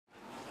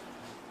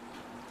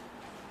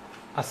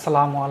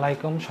আসসালামু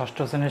আলাইকুম ষষ্ঠ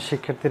শ্রেণীর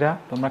শিক্ষার্থীরা,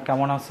 তোমরা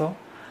কেমন আছো?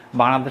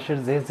 বাংলাদেশের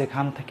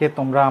যেখান থেকে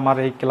তোমরা আমার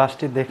এই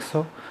ক্লাসটি দেখছো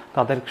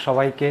তাদের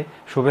সবাইকে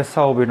শুভেচ্ছা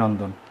ও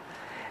অভিনন্দন।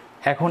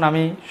 এখন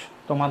আমি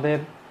তোমাদের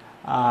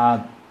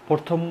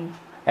প্রথম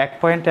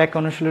 1.1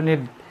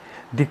 অনুশীলনীর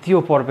দ্বিতীয়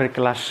পর্বের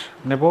ক্লাস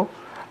নেব।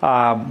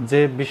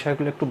 যে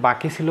বিষয়গুলো একটু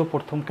বাকি ছিল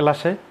প্রথম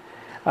ক্লাসে,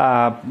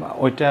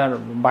 ওইটার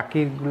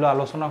বাকিগুলো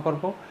আলোচনা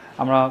করব।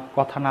 আমরা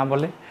কথা না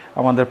বলে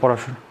আমাদের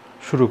পড়াশোনা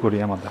শুরু করি।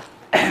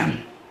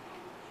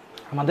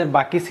 আমাদের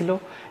বাকি ছিল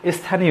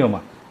স্থানীয়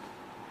মান।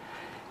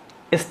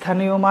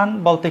 স্থানীয় মান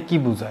বলতে কি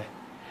বোঝায়?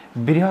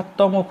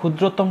 বৃহত্তম ও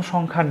ক্ষুদ্রতম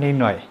সংখ্যা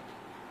নির্ণয়,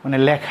 মানে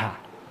লেখা,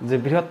 যে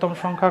বৃহত্তম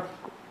সংখ্যা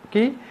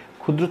কি,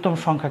 ক্ষুদ্রতম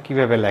সংখ্যা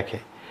কিভাবে লেখে।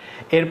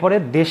 এরপরে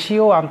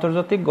দেশীয় ও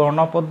আন্তর্জাতিক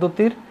গণনা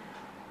পদ্ধতির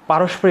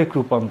পারস্পরিক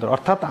রূপান্তর,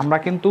 অর্থাৎ আমরা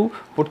কিন্তু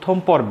প্রথম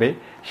পর্বে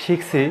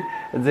শিখছি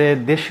যে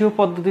দেশীয়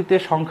পদ্ধতিতে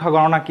সংখ্যা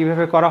গণনা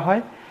কিভাবে করা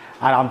হয়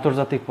আর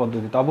আন্তর্জাতিক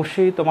পদ্ধতিতে।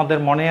 অবশ্যই তোমাদের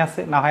মনে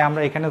আছে, না হয়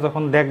আমরা এখানে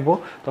যখন দেখব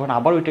তখন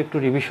আবার ওইটা একটু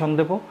রিভিশন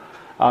দেব,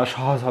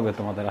 সহজ হবে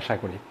তোমাদের আশা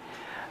করি।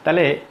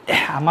 তাহলে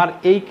আমার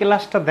এই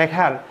ক্লাসটা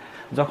দেখার,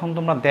 যখন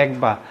তোমরা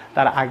দেখবা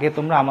তার আগে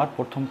তোমরা আমার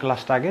প্রথম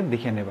ক্লাসটা আগে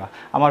দেখে নেবা।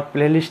 আমার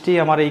প্লেলিস্টেই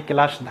আমার এই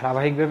ক্লাস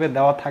ধারাবাহিকভাবে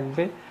দেওয়া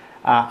থাকবে,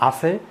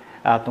 আছে,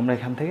 তোমরা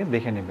এখান থেকে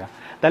দেখে নেবা।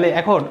 তাহলে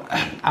এখন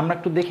আমরা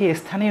একটু দেখি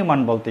স্থানীয় মান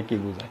বলতে কি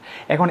বোঝায়।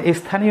 এখন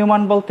স্থানীয়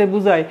মান বলতে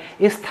বোঝায়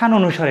স্থান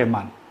অনুসারে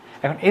মান।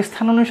 এখন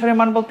স্থান অনুসারে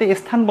মান বলতে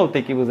স্থান বলতে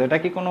কি বোঝায়? এটা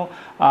কি কোনো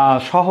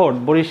শহর,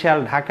 বরিশাল,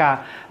 ঢাকা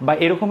বা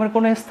এরকমের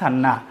কোনো স্থান?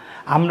 না।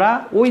 আমরা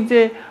ওই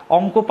যে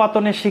অঙ্ক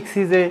পাতনে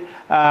শিখছি যে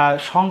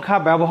সংখ্যা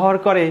ব্যবহার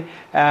করে,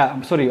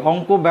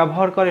 অঙ্ক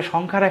ব্যবহার করে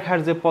সংখ্যা রেখার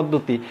যে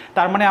পদ্ধতি,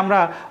 তার মানে আমরা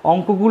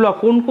অঙ্কগুলো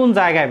কোন কোন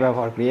জায়গায়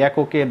ব্যবহার করি,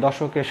 এককে,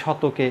 দশকে,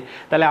 শতকে।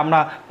 তাহলে আমরা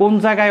কোন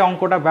জায়গায়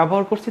অঙ্কটা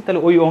ব্যবহার করছি,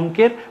 তাহলে ওই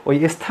অঙ্কের ওই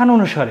স্থান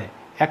অনুসারে,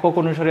 একক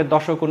অনুসারে,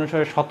 দশক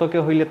অনুসারে, শতকে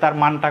হইলে তার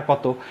মানটা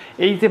কত,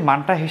 এই যে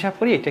মানটা হিসাব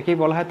করি, এটাকেই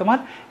বলা হয় তোমার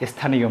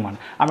স্থানীয় মান।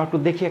 আমরা একটু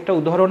দেখি একটা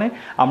উদাহরণে।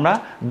 আমরা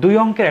 2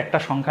 অঙ্কের একটা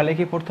সংখ্যা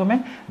লিখি। প্রথমে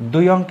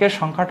 2 অঙ্কের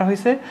সংখ্যাটা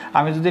হয়েছে,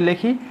 আমি যদি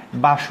লিখি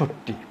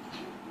 62,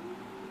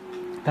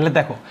 তাহলে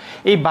দেখো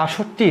এই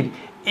 62-র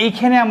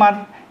এইখানে আমার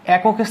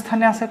একক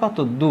স্থানে আছে কত?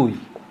 2।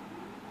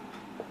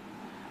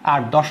 আর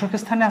দশক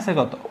স্থানে আছে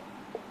কত?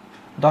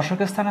 দশক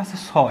স্থানে আছে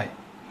 6।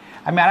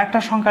 আমি আরেকটা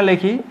সংখ্যা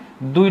লিখি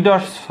 2 ×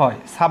 6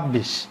 =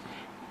 26।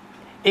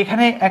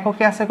 এখানে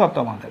এককে আছে কত?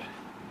 আমাদের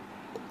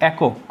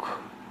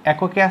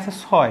এককে আছে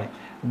 6,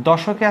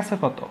 দশকে আছে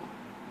কত?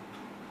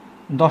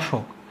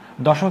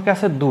 দশকে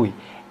আছে 2।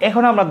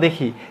 এখন আমরা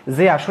দেখি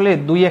যে আসলে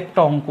 2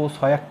 একটা অঙ্ক,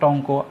 6 একটা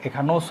অঙ্ক,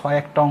 এখানেও 6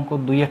 একটা অঙ্ক,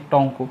 2 একটা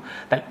অঙ্ক।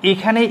 তাহলে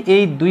এখানে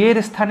এই 2-এর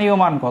স্থানীয়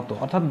মান কত,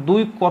 অর্থাৎ 2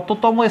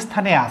 কততম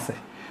স্থানে আছে,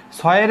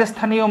 6-এর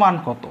স্থানীয় মান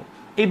কত,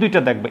 এই দুইটা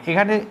দেখবে।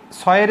 এখানে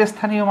 6-এর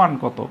স্থানীয় মান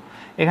কত,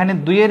 এখানে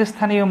 2-এর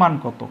স্থানীয় মান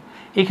কত,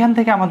 এখান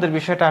থেকে আমাদের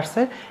বিষয়টা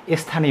আসছে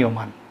স্থানীয়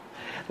মান।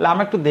 তাহলে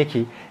আমরা একটু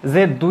দেখি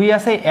যে 2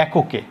 আছে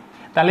এককে,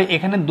 তাহলে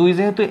এখানে 2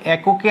 যেহেতু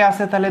এককে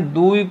আছে, তাহলে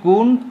 2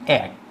 ×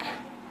 1,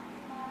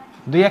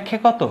 2 একে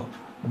কত?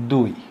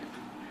 2।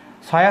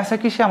 6 আছে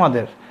কিসে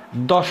আমাদের?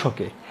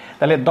 দশকে।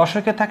 তাহলে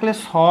দশকে থাকলে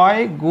 6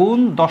 ×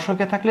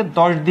 দশকে থাকলে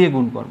 10 দিয়ে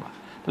গুণ করবা,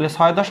 তাহলে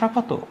 6 × 10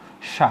 কত?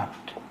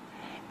 60।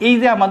 এই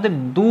যে আমাদের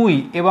 2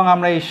 এবং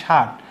আমরা এই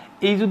 60,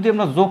 এই যদি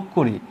আমরা যোগ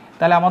করি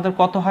তাহলে আমাদের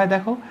কত হয়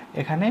দেখো,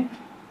 এখানে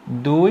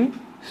 2,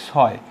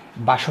 6,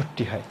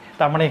 62 হয়।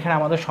 তার মানে এখানে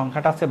আমাদের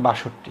সংখ্যাটা আছে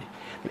 62।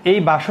 এই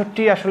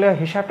 62 আসলে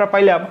হিসাবটা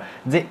পাইলাম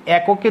যে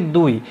এককে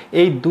 2,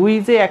 এই 2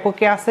 যে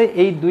এককে আছে,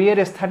 এই 2-এর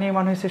স্থানীয়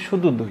মান হয়েছে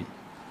শুধু 2।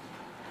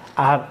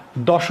 আর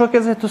দশকে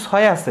যেহেতু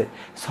 6 আছে,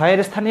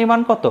 6-এর স্থানীয়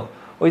মান কত?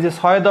 ওই যে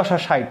 6, 10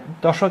 আর 60,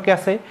 দশকে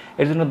আছে,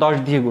 এর জন্য 10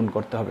 দিয়ে গুণ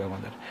করতে হবে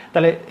আমাদের।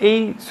 তাহলে এই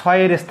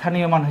 6-এর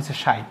স্থানীয় মান হয়েছে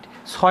 60,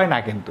 6 না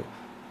কিন্তু।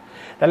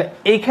 তাহলে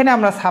এইখানে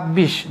আমরা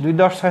 26, 2 ×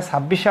 10 =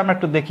 26, আমরা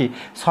একটু দেখি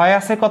 6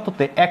 আছে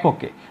কততে?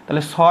 এককে।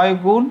 তাহলে 6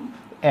 ×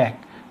 1,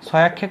 6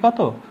 একে কত?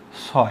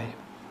 6।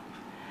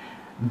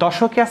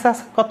 দশকে আছে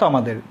কত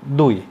আমাদের?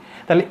 2।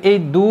 তাহলে এই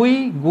 2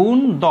 ×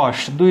 10,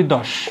 2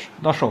 10,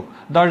 দশক,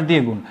 10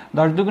 দিয়ে গুণ,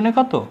 10 দুগুণে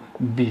কত?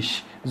 20।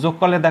 যোগ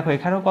করলে দেখো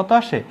এখানেও কত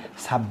আসে?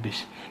 26।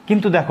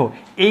 কিন্তু দেখো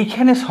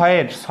এইখানে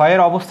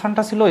 6-এর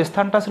অবস্থানটা ছিল,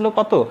 স্থানটা ছিল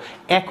কত?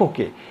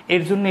 এককে।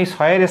 এর জন্য এই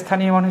 6-এর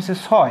স্থানীয় মান হয়েছে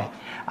 6।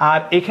 আর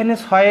এখানে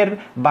 6-এর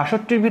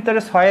 62-র ভিতরে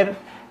 6-এর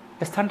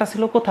স্থানটা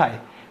ছিল কোথায়?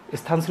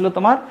 স্থান ছিল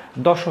তোমার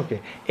দশকে।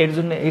 এর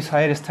জন্য এই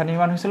 6-এর স্থানীয়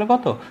মান হয়েছিল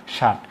কত?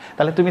 60।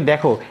 তাহলে তুমি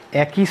দেখো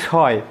একই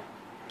 6,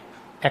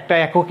 একটা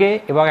এককে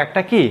এবং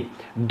একটা কি?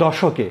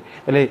 দশকে।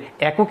 তাহলে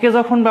এককে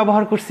যখন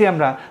ব্যবহার করছি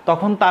আমরা,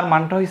 তখন তার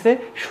মানটা হয়েছে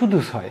শুধু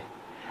 6।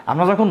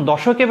 আমরা যখন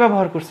দশকে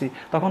ব্যবহার করছি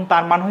তখন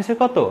তার মান হয়েছে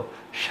কত?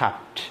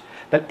 60।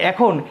 তাহলে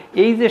এখন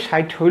এই যে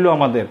 60 হইল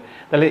আমাদের,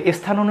 তাহলে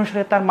স্থান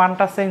অনুসারে তার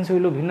মানটা চেঞ্জ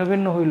হইল, ভিন্ন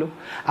ভিন্ন হইল।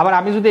 আবার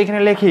আমি যদি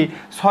এখানে লিখি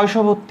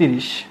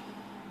 632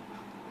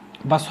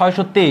 বা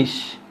 623,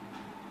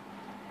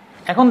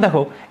 এখন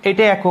দেখো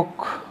এটা একক,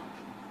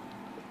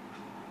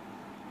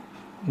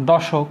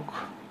 দশক,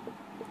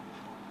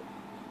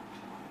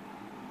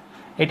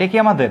 এটা কি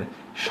আমাদের?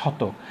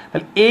 শতক।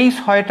 তাহলে এই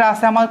 6টা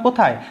আছে আমার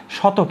কোথায়?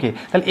 শতকে।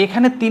 তাহলে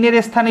এখানে 3-এর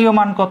স্থানীয়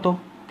মান কত?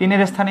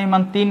 তিনের স্থানীয়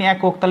মান 3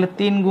 একক, তাহলে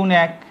 3 গুণ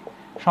 1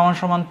 সমান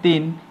সমান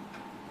 3।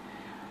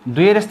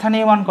 2 এর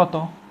স্থানীয় মান কত?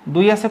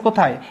 2 আছে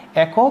কোথায়?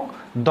 একক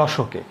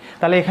দশকে,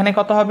 তাহলে এখানে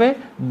কত হবে?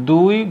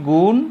 2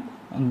 গুণ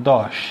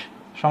 10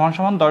 সমান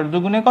সমান 10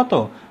 দুগুণে কত?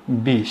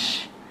 20।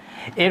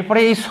 এরপরে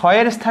এই 6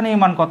 এর স্থানীয়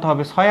মান কত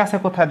হবে? 6 আছে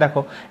কোথায়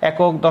দেখো?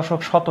 একক দশক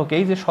শতকে,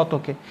 এই যে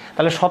শতকে,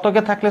 তাহলে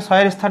শতকে থাকলে 6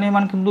 এর স্থানীয়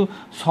মান কিন্তু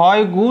 6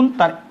 গুণ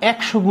তার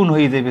 100 গুণ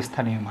হয়ে যাবে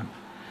স্থানীয় মান,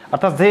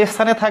 অর্থাৎ যে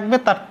স্থানে থাকবে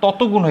তার তত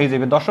গুণ হয়ে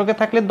যাবে। দশকে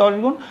থাকলে 10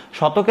 গুণ,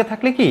 শতকে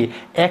থাকলে কি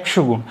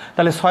 100 গুণ,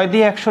 তাহলে 6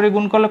 দিয়ে 100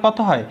 গুণ করলে কত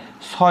হয়?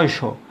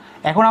 600।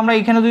 এখন আমরা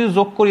এখানে যদি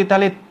যোগ করি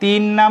তাহলে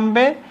 3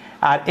 নামবে,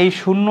 আর এই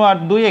 0 আর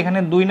 2 এখানে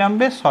 2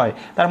 নামবে 6,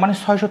 তার মানে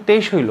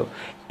 623 হইল।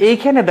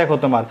 এইখানে দেখো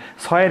তোমার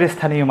 6 এর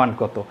স্থানীয় মান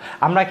কত।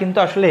 আমরা কিন্তু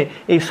আসলে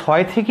এই 6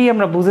 থেকেই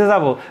আমরা বুঝে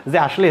যাব যে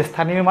আসলে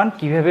স্থানীয় মান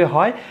কিভাবে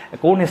হয়,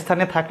 কোন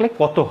স্থানে থাকলে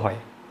কত হয়।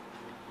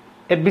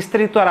 এর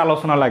বিস্তারিত আর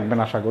আলোচনা লাগবে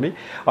না আশা করি।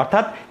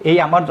 অর্থাৎ এই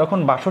আমার যখন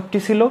 62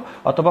 ছিল,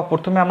 অথবা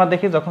প্রথমে আমরা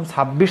দেখি যখন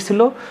 26 ছিল,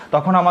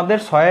 তখন আমাদের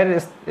 6 এর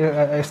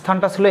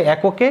স্থানটা ছিল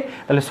এককে,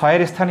 তাহলে 6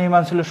 এর স্থানীয়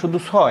মান ছিল শুধু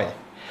 6।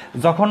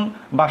 যখন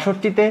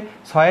 62-তে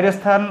 6 এর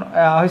স্থান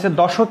হয়েছে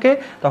দশকে,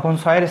 তখন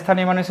 6 এর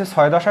স্থানীয় মান হয়েছে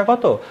 6 দশা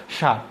কত?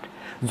 60।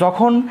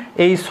 যখন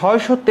এই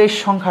 623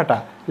 সংখ্যাটা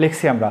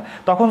লিখছি আমরা,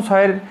 তখন 6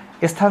 এর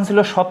স্থান ছিল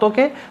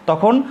শতকে,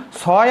 তখন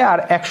 6 আর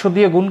 100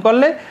 দিয়ে গুণ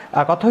করলে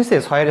কত হয়েছে?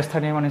 6 এর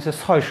স্থানীয় মান হয়েছে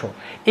 600।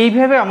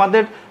 এইভাবে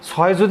আমাদের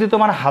 6 যদি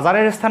তোমার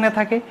হাজারের স্থানে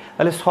থাকে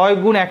তাহলে 6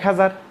 গুণ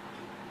 1000,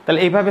 তাহলে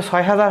এইভাবে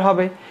 6000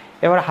 হবে।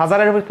 এবার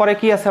হাজারের পরে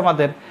কি আছে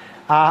আমাদের?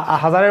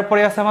 হাজারের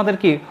পরে আছে আমাদের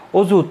কি?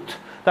 অযুত।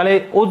 তাহলে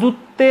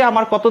অযুতে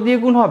আমার কত দিয়ে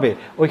গুণ হবে?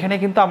 ওইখানে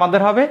কিন্তু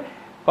আমাদের হবে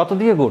কত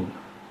দিয়ে গুণ?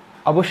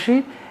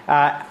 অবশ্যই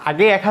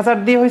আগে 1000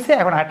 দিয়ে হয়েছে,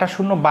 এখন একটা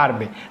শূন্য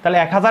বাড়বে, তাহলে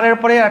 1000-এর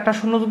পরে একটা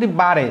শূন্য যদি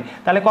বাড়ে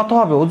তাহলে কত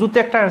হবে? অযুতে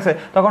একটা আছে,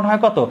 তখন হয়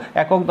কত?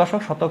 একক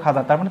দশক শতক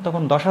হাজার, তার মানে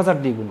তখন 10,000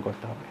 দিয়ে গুণ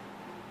করতে হবে।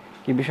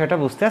 কি বিষয়টা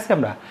বুঝতে আছি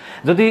আমরা?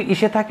 যদি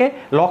ইসে থাকে,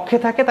 লক্ষে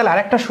থাকে, তাহলে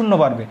আরেকটা শূন্য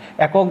বাড়বে,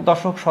 একক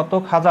দশক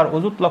শতক হাজার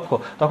অযুত লক্ষ,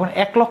 তখন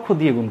 1 লক্ষ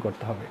দিয়ে গুণ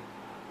করতে হবে।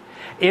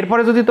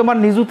 এরপরে যদি তোমার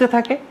নিজুতে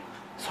থাকে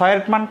 6 এর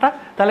মানটা,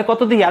 তাহলে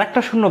কত দিয়ে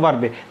আরেকটা শূন্য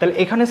বাড়বে, তাহলে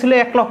এখানে ছিল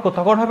 1 লক্ষ,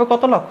 তখন হবে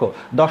কত লক্ষ?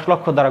 10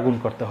 লক্ষ দ্বারা গুণ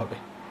করতে হবে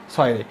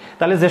 6 এ,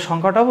 তাহলে যে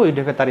সংখ্যাটা হবে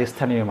ওইটাকে তার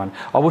স্থানীয় মান।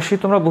 অবশ্যই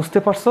তোমরা বুঝতে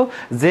পারছো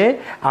যে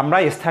আমরা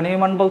স্থানীয়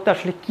মান বলতে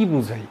আসলে কি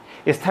বুঝাই।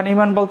 স্থানীয়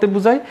মান বলতে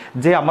বুঝাই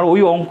যে আমার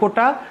ওই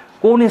অঙ্কটা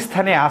কোন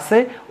স্থানে আছে,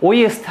 ওই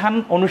স্থান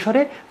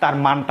অনুসারে তার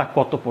মানটা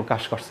কত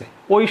প্রকাশ করছে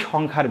ওই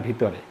সংখ্যার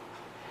ভিতরে।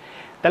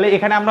 তাহলে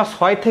এখানে আমরা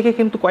 6 থেকে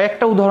কিন্তু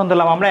কয়েকটা উদাহরণ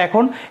দিলাম। আমরা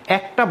এখন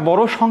একটা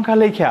বড় সংখ্যা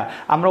লেখা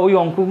আমরা ওই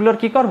অঙ্কগুলোর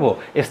কি করব?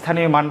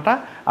 স্থানীয় মানটা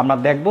আমরা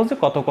দেখব যে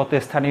কত কত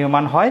স্থানীয়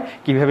মান হয়,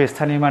 কিভাবে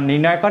স্থানীয় মান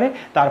নির্ণয় করে,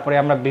 তারপরে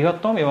আমরা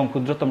বৃহত্তম এবং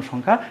ক্ষুদ্রতম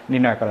সংখ্যা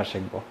নির্ণয় করা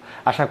শিখব।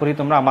 আশা করি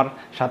তোমরা আমার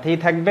সাথেই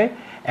থাকবে।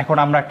 এখন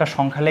আমরা একটা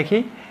সংখ্যা লিখি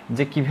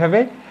যে কিভাবে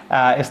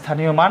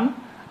স্থানীয় মান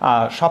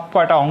সব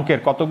কয়টা অঙ্কের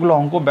কতগুলো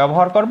অঙ্ক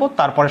ব্যবহার করব,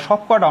 তারপরে সব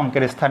কয়টা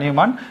অঙ্কের স্থানীয়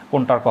মান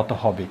কোনটার কত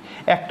হবে।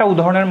 একটা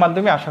উদাহরণের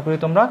মাধ্যমে আশা করি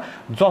তোমরা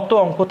যত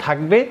অঙ্ক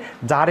থাকবে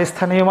যার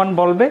স্থানীয় মান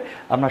বলবে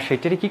আমরা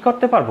সেটারই কী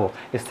করতে পারবো?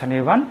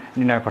 স্থানীয় মান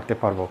নির্ণয় করতে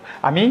পারবো।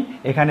 আমি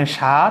এখানে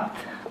 7,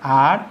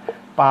 8,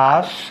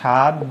 5,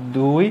 7,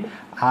 2,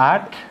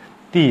 8,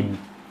 3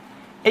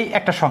 এই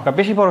একটা সংখ্যা,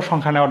 বেশি বড়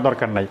সংখ্যা নেওয়ার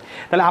দরকার নাই।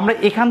 তাহলে আমরা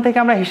এখান থেকে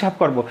আমরা হিসাব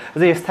করব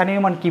যে স্থানীয়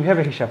মান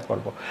কিভাবে হিসাব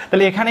করব।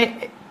 তাহলে এখানে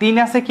 3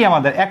 আছে কি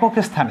আমাদের একক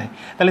স্থানে,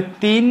 তাহলে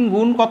 3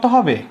 গুণ কত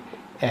হবে?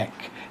 1।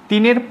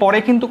 3-এর পরে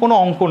কিন্তু কোনো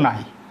অঙ্ক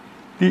নাই,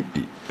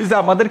 যে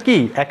আমাদের কি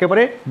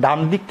একেবারে ডান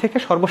দিক থেকে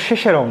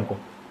সর্বশেষের অঙ্ক,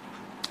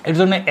 এর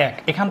জন্য 1।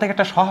 এখান থেকে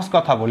একটা সহজ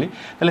কথা বলি,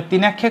 তাহলে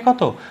 3 1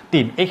 কত?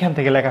 3। এখান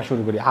থেকে লেখা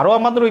শুরু করি। আরও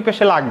আমাদের ওই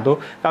পাশে লাগতো,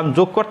 কারণ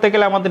যোগ করতে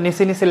গেলে আমাদের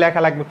নিচে নিচে লেখা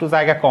লাগবে, একটু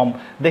জায়গা কম।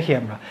 দেখি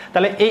আমরা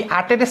তাহলে এই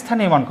 8-এর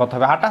স্থানীয় মান কত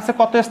হবে? 8 আছে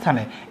কত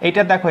স্থানে?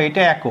 এইটা দেখো,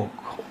 এটা একক,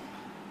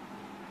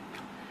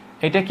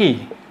 এটা কি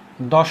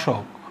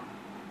দশক,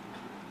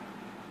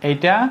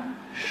 এইটা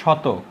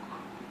শতক,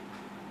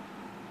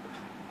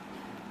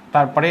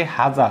 তারপরে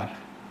হাজার,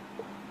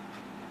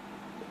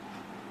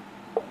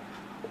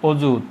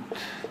 অযুত,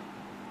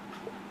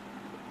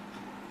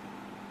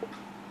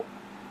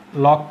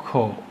 লক্ষ,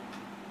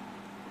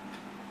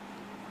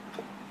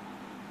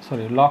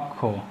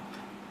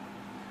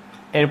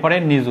 এরপরে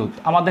নিযুত।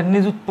 আমাদের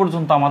নিযুত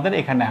পর্যন্ত আমাদের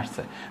এখানে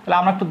আসছে। তাহলে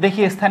আমরা একটু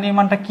দেখি স্থানীয়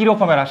মানটা কী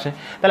রকমের আসে।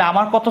 তাহলে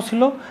আমার কত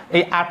ছিল?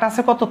 এই 8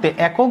 আছে কততে?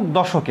 একক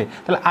দশকে,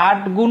 তাহলে 8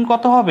 গুণ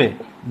কত হবে?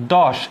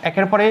 10,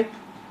 একের পরে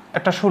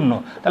একটা শূন্য,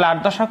 তাহলে 8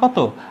 10 কত?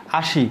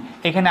 80,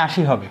 এখানে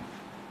 80 হবে।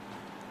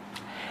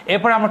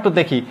 এরপরে আমরা একটু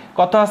দেখি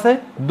কত আছে?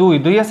 2।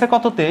 2 আছে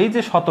কততে? এই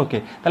যে শতকে,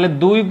 তাহলে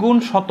 2 গুণ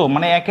শত,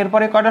 মানে একের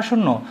পরে কয়টা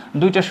শূন্য?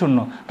 2টা শূন্য,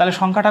 তাহলে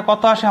সংখ্যাটা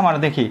কত আসে আমার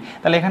দেখি।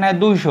 তাহলে এখানে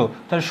 200,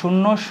 তাহলে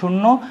 0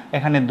 0,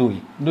 এখানে 2,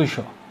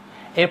 200।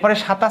 এরপরে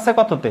 7 আছে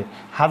কততে?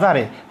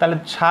 হাজারে, তাহলে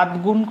 7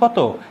 গুণ কত?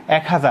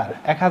 1000,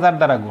 1000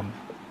 দ্বারা গুণ,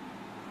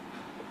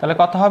 তাহলে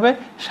কত হবে?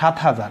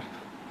 7000।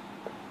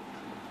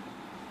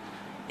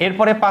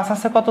 এরপরে 5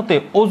 আছে কততে?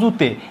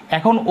 অযুতে।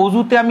 এখন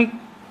অযুতে আমি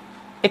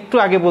একটু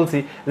আগে বলছি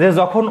যে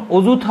যখন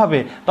অযুত হবে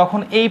তখন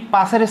এই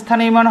 5-এর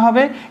স্থানে মান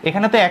হবে,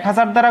 এখানে তো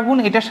 1000 দ্বারা গুণ,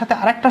 এটার সাথে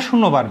আরেকটা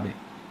শূন্য বাড়বে,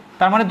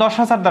 তার মানে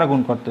 10,000 দ্বারা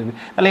গুণ করতে হবে।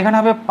 তাহলে এখানে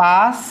হবে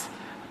 5,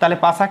 তাহলে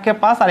 5 একে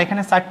 5, আর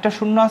এখানে 4টা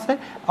শূন্য আছে।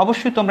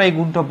 অবশ্যই তোমরা এই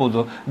গুণটা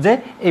বোঝো যে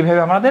এইভাবে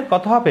আমাদের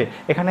কত হবে,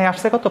 এখানে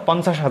আসছে কত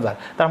 50,000,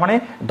 তার মানে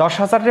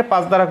 10,000-রে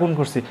 5 দ্বারা গুণ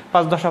করছি,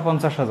 5 10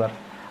 50,000।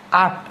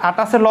 8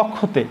 আছে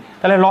লক্ষতে,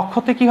 তাহলে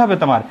লক্ষতে কি হবে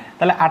তোমার,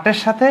 তাহলে 8-এর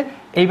সাথে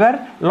এইবার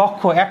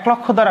লক্ষ 1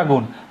 লক্ষ দ্বারা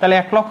গুণ, তাহলে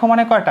 1 লক্ষ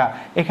মানে কয়টা,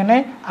 এখানে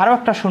আরও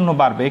একটা শূন্য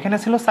বাড়বে, এখানে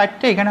ছিল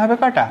 4টে, এখানে হবে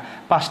কয়টা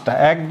 5টা,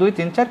 1 2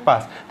 3 4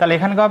 5, তাহলে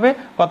এখানে হবে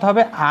কত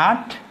হবে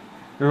 8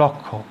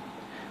 লক্ষ।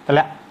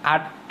 তাহলে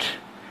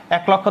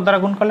 1 লক্ষ দ্বারা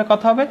গুণ করলে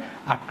কত হবে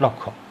 8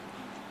 লক্ষ,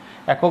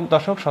 একক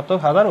দশক শতক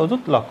হাজার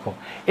অযুত লক্ষ।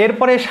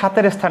 এরপরে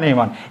 7-এর স্থানীয়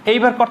মান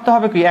এইবার করতে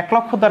হবে কি 1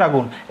 লক্ষ দ্বারা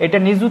গুণ, এটা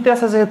নিজুতে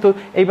আছে যেহেতু,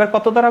 এইবার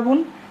কত দ্বারা গুণ,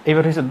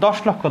 এইবার হচ্ছে 10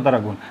 লক্ষ দ্বারা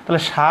গুণ,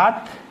 তাহলে 7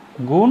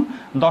 গুণ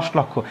 10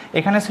 লক্ষ।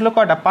 এখানে ছিল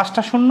কয়টা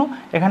 5টা শূন্য,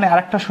 এখানে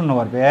আরেকটা শূন্য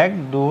বাড়বে, 1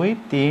 2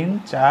 3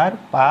 4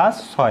 5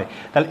 6,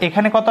 তাহলে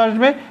এখানে কত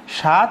আসবে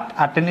 7,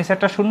 8-এর নিচে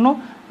একটা শূন্য,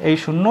 এই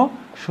 0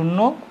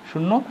 0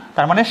 0,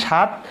 তার মানে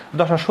 7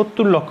 10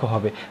 70 লক্ষ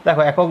হবে।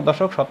 দেখো একক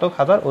দশক শতক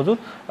হাজার অযুত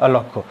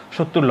লক্ষ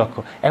 70 লক্ষ।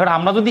 এখন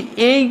আমরা যদি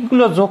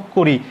এইগুলো যোগ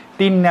করি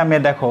 3 নামে,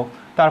 দেখো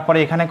তারপরে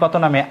এখানে কত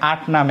নামে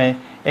 8 নামে,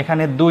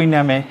 এখানে 2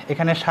 নামে,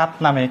 এখানে 7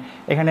 নামে,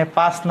 এখানে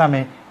 5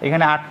 নামে,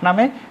 এখানে 8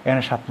 নামে,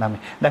 এখানে 7 নামে,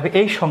 দেখো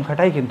এই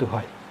সংখ্যাটাই কিন্তু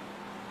হয়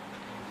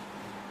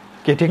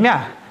কি, ঠিক না?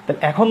 তাহলে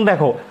এখন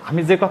দেখো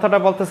আমি যে কথাটা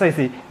বলতে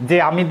চাইছি যে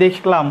আমি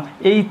দেখলাম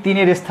এই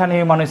 3-এর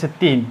স্থানীয় মান হচ্ছে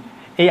 3,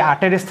 এই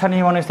 8-এর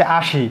স্থানীয় মান হচ্ছে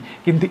 80,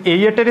 কিন্তু এই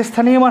 8-এর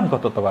স্থানীয় মান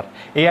কত তোমার,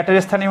 এই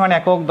 8-এর স্থানীয় মান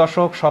একক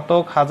দশক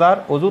শতক হাজার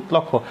অযুত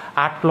লক্ষ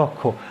 8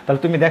 লক্ষ। তাহলে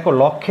তুমি দেখো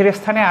লক্ষের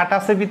স্থানে 8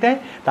 আছে বিদায়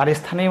তার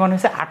স্থানীয় মান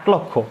হচ্ছে 8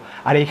 লক্ষ,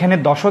 আর এখানে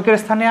দশকের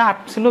স্থানে 8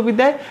 ছিল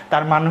বিদায়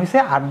তার মান হয়েছে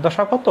 8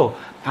 দশা কত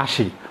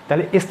 80।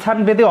 তাহলে স্থান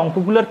ভেদে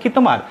অঙ্কগুলোর কি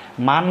তোমার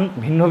মান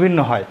ভিন্ন ভিন্ন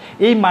হয়,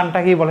 এই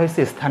মানটাকেই বলা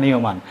হয়েছে স্থানীয়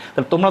মান।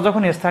 তাহলে তোমরা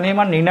যখন স্থানীয়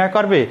মান নির্ণয়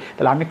করবে,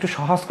 তাহলে আমি একটু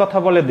সহজ কথা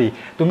বলে দিই,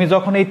 তুমি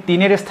যখন এই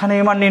 3-এর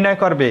স্থানীয় মান নির্ণয়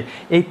করবে,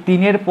 এই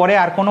 3-এর পরে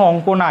আর কোনো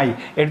অঙ্ক নাই,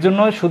 এর জন্য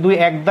শুধু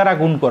 1 দ্বারা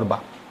গুণ করবা,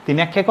 3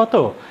 1 কত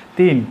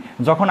 3।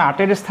 যখন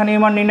 8-এর স্থানীয়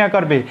মান নির্ণয়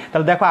করবে,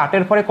 তাহলে দেখো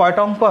 8-এর পরে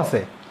কয়টা অঙ্ক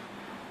আছে,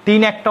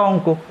 3 একটা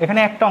অঙ্ক, এখানে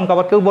একটা অঙ্ক,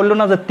 আবার কেউ বললো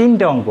না যে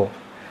 3টে অঙ্ক,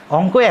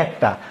 অঙ্ক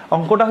একটা,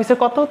 অঙ্কটা হয়েছে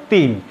কত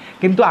 3,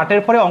 কিন্তু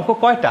 8-এর পরে অঙ্ক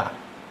কয়টা,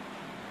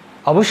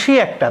 অবশ্যই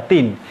একটা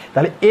 3।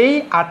 তাহলে এই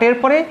 8-এর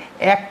পরে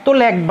 1 তো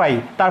লিখবাই,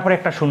 তারপরে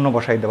একটা শূন্য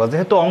বসাই দেবা,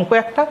 যেহেতু অঙ্ক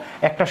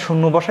একটা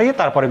শূন্য বসাইয়ে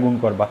তারপরে গুণ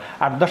করবা,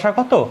 8 দশা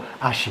কত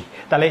 80।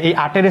 তাহলে এই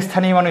 8-এর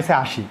স্থানীয় মান হচ্ছে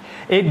 80।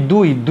 এই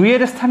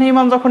 2-এর স্থানীয়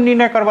মান যখন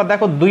নির্ণয় করবা,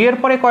 দেখো 2-এর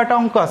পরে কয়টা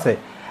অঙ্ক আছে,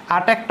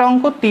 8 একটা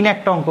অঙ্ক, 3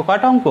 একটা অঙ্ক,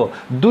 কয়টা অঙ্ক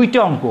 2টা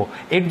অঙ্ক,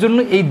 এর জন্য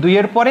এই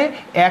 2-এর পরে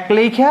 1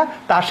 লেখা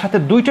তার সাথে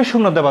 2টা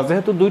শূন্য দেবা,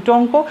 যেহেতু 2টা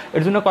অঙ্ক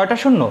এর জন্য কয়টা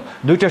শূন্য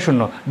 2টা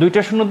শূন্য,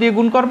 2টা শূন্য দিয়ে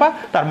গুণ করবা,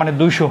 তার মানে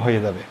 200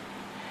 হয়ে যাবে।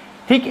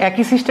 ঠিক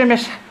একই সিস্টেমে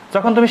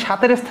যখন তুমি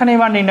 7-এর স্থানীয়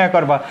মান নির্ণয়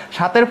করবা,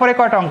 7-এর পরে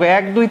কয়টা অঙ্ক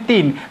 1 2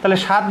 3, তাহলে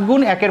 7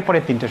 গুণ 1-এর পরে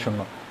 3টে শূন্য,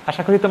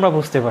 আশা করি তোমরা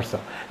বুঝতে পারছো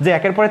যে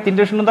 1-এর পরে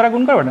 3টে শূন্য দ্বারা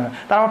গুণ করবে না।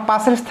 তারপর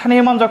 5-এর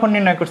স্থানীয় মান যখন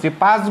নির্ণয় করছি,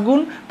 5 গুণ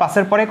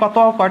 5-এর পরে কত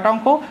কয়টা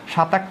অঙ্ক,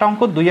 7 একটা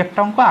অঙ্ক, 2 একটা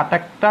অঙ্ক, 8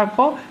 একটা অঙ্ক,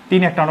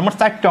 3 একটা অঙ্ক, মোট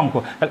 4টে অঙ্ক,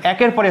 তাহলে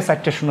 1-এর পরে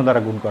 4টে শূন্য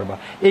দ্বারা গুণ করবা।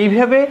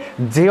 এইভাবে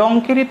যে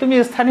অঙ্কেরই তুমি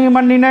স্থানীয়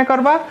মান নির্ণয়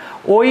করবা,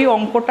 ওই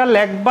অঙ্কটা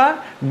লিখবা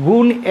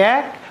গুণ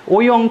 1,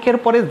 ওই অঙ্কের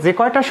পরে যে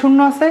কয়টা শূন্য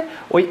আছে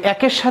ওই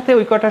 1-এর সাথে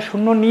ওই কয়টা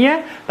শূন্য নিয়ে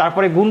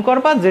তারপরে গুণ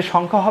করবা, যে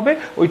সংখ্যা হবে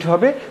ওইটা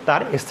হবে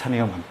তার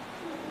স্থানীয় মান।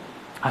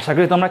 আশা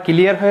করি তোমরা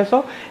ক্লিয়ার হয়েছো।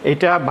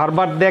 এটা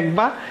বারবার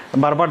দেখবা,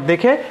 বারবার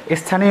দেখে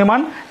স্থানীয়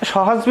মান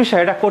সহজ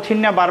বিষয়, এটা কঠিন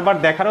না, বারবার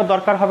দেখারও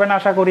দরকার হবে না।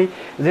 আশা করি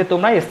যে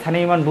তোমরা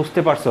স্থানীয় মান বুঝতে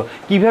পারছো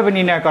কিভাবে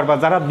নির্ণয় করবা।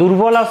 যারা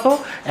দুর্বল আছো,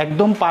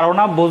 একদম পারো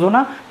না, বোঝো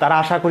না, তারা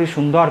আশা করি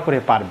সুন্দর করে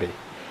পারবে।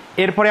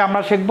 এরপরে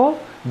আমরা শিখবো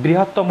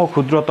বৃহত্তম ও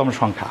ক্ষুদ্রতম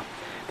সংখ্যা।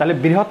 তাহলে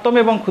বৃহত্তম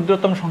এবং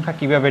ক্ষুদ্রতম সংখ্যা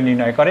কিভাবে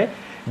নির্ণয় করে,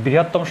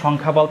 বৃহত্তম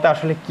সংখ্যা বলতে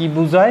আসলে কি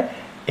বোঝায়,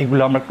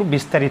 এগুলো আমরা একটু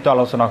বিস্তারিত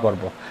আলোচনা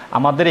করব।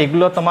 আমাদের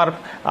এগুলো তোমার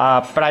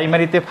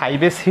প্রাইমারিতে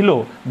 5-এ ছিল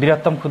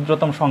বৃহত্তম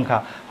ক্ষুদ্রতম সংখ্যা,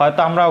 হয়তো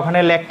আমরা ওখানে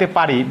লিখতে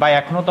পারি বা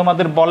এখনও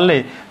তোমাদের বললে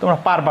তোমরা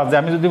পারবা। যে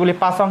আমি যদি বলি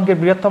 5 অঙ্কের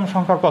বৃহত্তম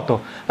সংখ্যা কত,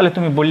 তাহলে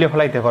তুমি বললে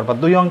ফেলাইতে পারবা।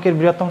 2 অঙ্কের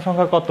বৃহত্তম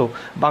সংখ্যা কত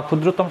বা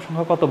ক্ষুদ্রতম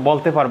সংখ্যা কত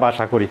বলতে পারবা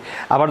আশা করি।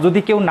 আবার যদি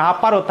কেউ না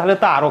পারো তাহলে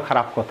তো আরও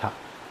খারাপ কথা,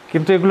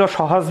 কিন্তু এগুলো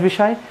সহজ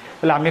বিষয়।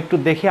 তাহলে আমি একটু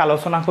দেখে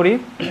আলোচনা করি।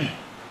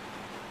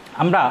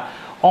 আমরা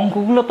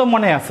অঙ্কগুলো তো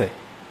মনে আছে,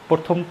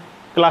 প্রথম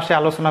ক্লাসে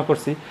আলোচনা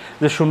করছি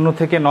যে 0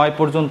 থেকে 9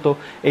 পর্যন্ত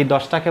এই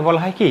 10টাকে বলা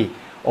হয় কি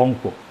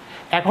অঙ্ক।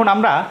 এখন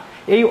আমরা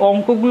এই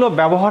অঙ্কগুলো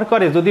ব্যবহার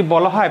করে যদি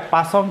বলা হয়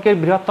 5 অঙ্কের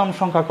বৃহত্তম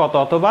সংখ্যা কত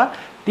অথবা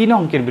 3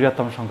 অঙ্কের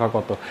বৃহত্তম সংখ্যা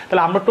কত,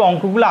 তাহলে আমরা একটু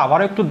অঙ্কগুলো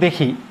আবারও একটু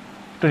দেখি,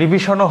 একটু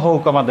রিভিশনও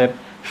হোক আমাদের।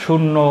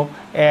 0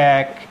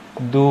 1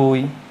 2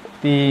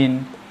 3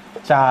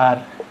 4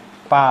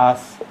 5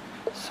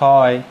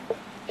 6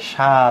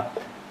 7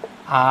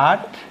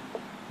 8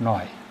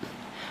 9।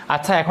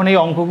 আচ্ছা, এখন এই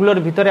অঙ্কগুলোর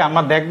ভিতরে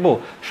আমরা দেখব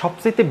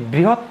সবচেয়ে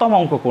বৃহত্তম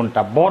অঙ্ক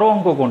কোনটা, বড়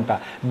অঙ্ক কোনটা।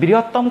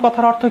 বৃহত্তম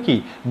কথার অর্থ কি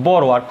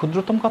বড়, আর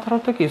ক্ষুদ্রতম কথার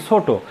অর্থ কি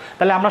ছোট।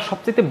 তাহলে আমরা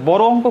সবচেয়ে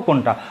বড় অঙ্ক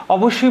কোনটা,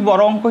 অবশ্যই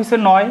বড় অঙ্ক হচ্ছে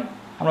 9।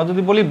 আমরা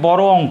যদি বলি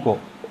বড় অঙ্ক,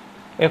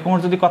 এরকম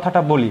যদি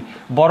কথাটা বলি,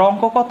 বড়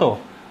অঙ্ক কত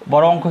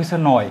বড় অঙ্ক হয়েছে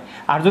 9।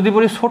 আর যদি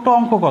বলি ছোট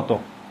অঙ্ক কত,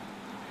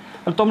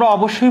 তাহলে তোমরা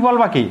অবশ্যই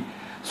বলবা কি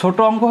ছোট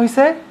অঙ্ক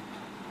হয়েছে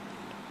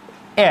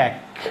 1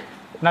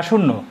 না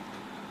 0?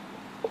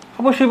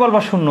 অবশ্যই বলবা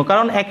 0,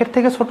 কারণ 1-এর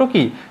থেকে ছোট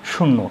কি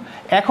 0।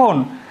 এখন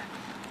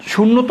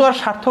 0 তো আর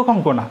সার্থক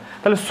অঙ্ক না,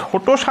 তাহলে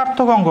ছোট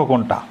সার্থক অঙ্ক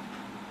কোনটা?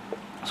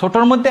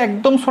 ছোটোর মধ্যে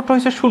একদম ছোট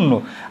হয়েছে 0।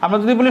 আমরা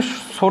যদি বলি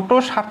ছোট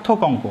সার্থক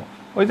অঙ্ক,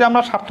 ওই যে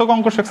আমরা সার্থক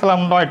অঙ্ক শিখছিলাম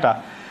 9টা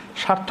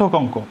সার্থক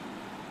অঙ্ক,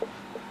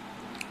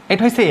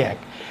 এটা হচ্ছে 1।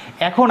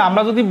 এখন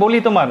আমরা যদি বলি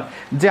তোমার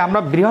যে আমরা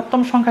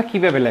বৃহত্তম সংখ্যা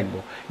কীভাবে লিখবো,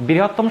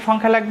 বৃহত্তম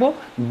সংখ্যা লিখবো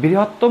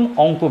বৃহত্তম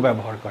অঙ্ক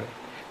ব্যবহার করে।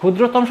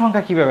 ক্ষুদ্রতম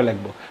সংখ্যা কীভাবে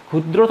লিখবো,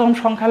 ক্ষুদ্রতম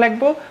সংখ্যা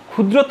লিখবো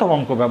ক্ষুদ্রতম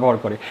অঙ্ক ব্যবহার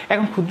করে।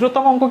 এখন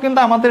ক্ষুদ্রতম অঙ্ক কিন্তু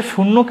আমাদের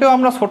 0কেও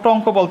আমরা ছোট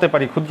অঙ্ক বলতে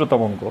পারি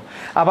ক্ষুদ্রতম অঙ্ক,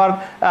 আবার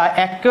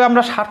 1কেও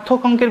আমরা সার্থক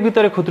অঙ্কের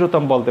ভিতরে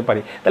ক্ষুদ্রতম বলতে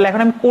পারি। তাহলে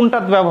এখন আমি কোনটা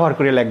ব্যবহার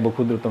করে লিখবো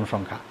ক্ষুদ্রতম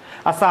সংখ্যা?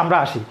 আচ্ছা আমরা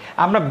আসি,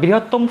 আমরা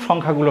বৃহত্তম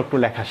সংখ্যাগুলো একটু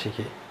লেখা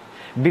শিখি।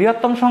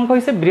 বৃহত্তম সংখ্যা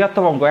হয়েছে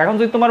বৃহত্তম অঙ্ক। এখন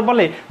যদি তোমার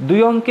বলে 2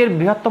 অঙ্কের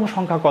বৃহত্তম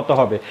সংখ্যা কত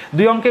হবে,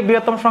 2 অঙ্কের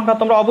বৃহত্তম সংখ্যা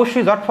তোমরা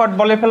অবশ্যই ঝটফট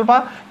বলে ফেলবা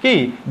কি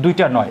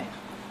 2টা 9।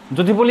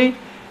 যদি বলি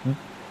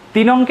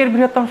 3 অঙ্কের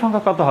বৃহত্তম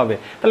সংখ্যা কত হবে,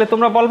 তাহলে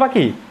তোমরা বলবা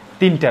কি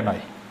 3টা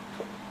 9,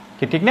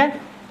 কি ঠিক না?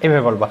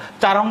 এভাবে বলবা।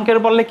 4 অঙ্কের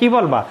বললে কি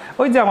বলবা,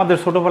 ওই যে আমাদের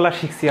ছোটবেলা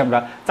শিখছি আমরা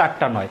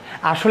 4টা 9।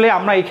 আসলে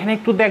আমরা এখানে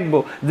একটু দেখবো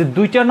যে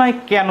 2টা 9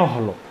 কেন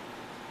হলো,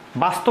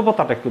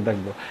 বাস্তবতাটা একটু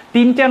দেখবো।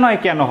 3টা 9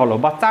 কেন হলো,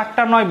 বা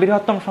 4টা 9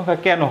 বৃহত্তম সংখ্যা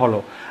কেন হলো?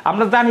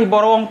 আমরা জানি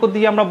বড় অঙ্ক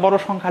দিয়ে আমরা বড়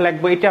সংখ্যা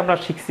লিখবো, এটা আমরা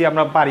শিখছি,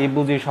 আমরা পারি,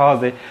 বুঝি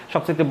সহজে।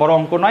 সবচেয়ে বড়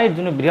অঙ্ক 9, এর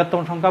জন্য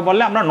বৃহত্তম সংখ্যা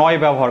বললে আমরা 9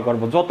 ব্যবহার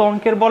করব। যত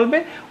অঙ্কের বলবে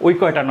ওই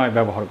কয়টা 9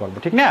 ব্যবহার করব,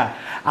 ঠিক না?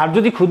 আর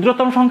যদি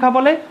ক্ষুদ্রতম সংখ্যা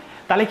বলে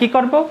তাহলে কি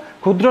করব?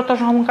 ক্ষুদ্রতম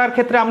সংখ্যার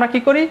ক্ষেত্রে আমরা কি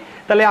করি,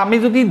 তাহলে আমি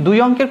যদি 2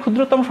 অঙ্কের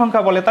ক্ষুদ্রতম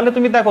সংখ্যা বলে, তাহলে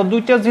তুমি দেখো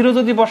 2টা 0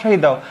 যদি বসাই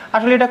দাও,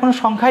 আসলে এটা কোনো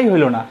সংখ্যাই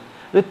হইল না।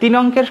 যদি 3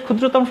 অঙ্কের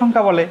ক্ষুদ্রতম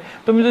সংখ্যা বলে,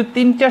 তুমি যদি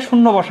 3টা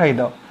 0 বসাই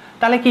দাও,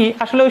 তাহলে কি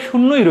আসলে ওই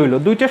 0ই রইল।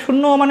 2টা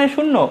 0 মানে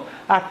 0,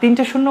 আর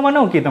 3টা 0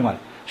 মানেও কি তোমার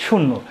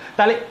 0।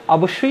 তাহলে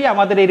অবশ্যই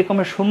আমাদের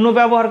এরকমের 0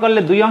 ব্যবহার করলে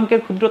 2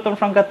 অঙ্কের ক্ষুদ্রতম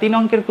সংখ্যা, 3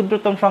 অঙ্কের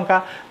ক্ষুদ্রতম সংখ্যা,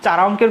 4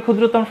 অঙ্কের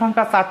ক্ষুদ্রতম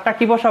সংখ্যা, 4টা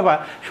কি বসাবা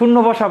 0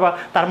 বসাবা।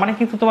 তার মানে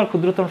কিন্তু তোমার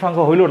ক্ষুদ্রতম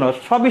সংখ্যা হইল না,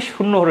 সবই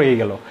 0 রয়ে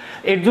গেল।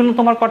 এর জন্য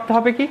তোমার করতে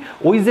হবে কি,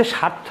 ওই যে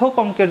সার্থক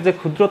অঙ্কের যে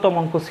ক্ষুদ্রতম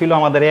অঙ্ক ছিল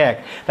আমাদের 1,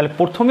 তাহলে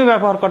প্রথমে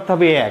ব্যবহার করতে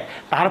হবে 1,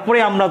 তারপরে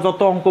আমরা যত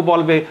অঙ্ক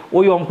বলবে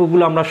ওই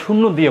অঙ্কগুলো আমরা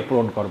 0 দিয়ে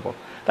পূরণ করব।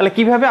 তাহলে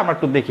কিভাবে আমরা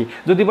একটু দেখি।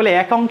 যদি বলে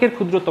 1 অঙ্কের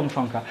ক্ষুদ্রতম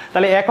সংখ্যা,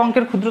 তাহলে 1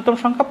 অঙ্কের ক্ষুদ্রতম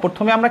সংখ্যা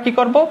প্রথমে আমরা কি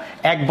করব,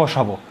 1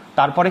 বসাবো,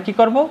 তারপরে কি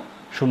করব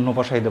 0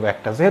 বসাই দেবো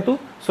একটা। যেহেতু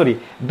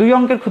 2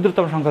 অঙ্কের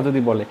ক্ষুদ্রতম সংখ্যা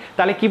যদি বলে,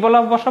 তাহলে কি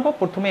বসাবো,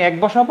 প্রথমে 1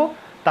 বসাবো,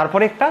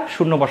 তারপরে একটা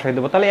 0 বসাই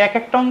দেবো। তাহলে 1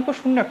 একটা অঙ্ক,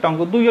 0 একটা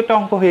অঙ্ক, 2 একটা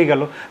অঙ্ক হয়ে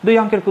গেল। 2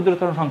 অঙ্কের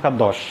ক্ষুদ্রতম সংখ্যা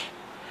 10।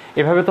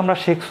 এভাবে তোমরা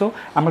শিখছো।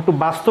 আমরা একটু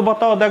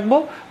বাস্তবতাও দেখবো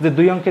যে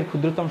 2 অঙ্কের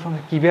ক্ষুদ্রতম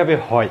সংখ্যা কিভাবে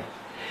হয়।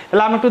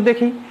 তাহলে আমরা একটু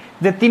দেখি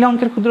যে 3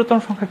 অঙ্কের ক্ষুদ্রতম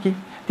সংখ্যা কি।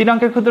 3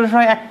 অঙ্কের ক্ষুদ্রতম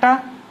সংখ্যা একটা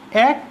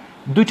 1,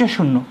 2টা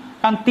 0,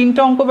 কারণ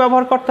 3টা অঙ্ক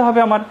ব্যবহার করতে হবে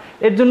আমার,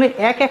 এর জন্য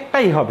 1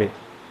 একটাই হবে,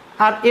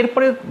 আর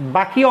এরপরে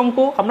বাকি অঙ্ক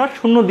আমরা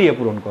 0 দিয়ে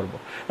পূরণ করব।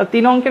 তাহলে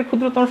 3 অঙ্কের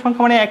ক্ষুদ্রতম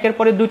সংখ্যা মানে 1-এর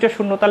পরে 2টা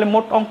 0, তাহলে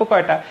মোট অঙ্ক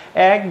কয়টা,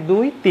 1,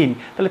 2, 3,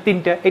 তাহলে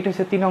 3টা। এটা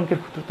হচ্ছে 3 অঙ্কের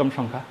ক্ষুদ্রতম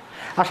সংখ্যা।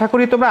 আশা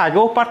করি তোমরা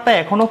আগেও পারতা,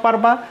 এখনও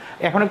পারবা।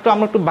 এখন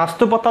আমরা একটু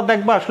বাস্তবতা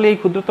দেখবো আসলে এই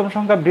ক্ষুদ্রতম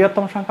সংখ্যা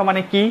বৃহত্তম সংখ্যা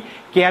মানে কি,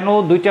 কেন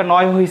 2টা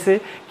 9 হয়েছে,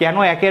 কেন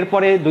 1-এর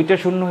পরে 2টা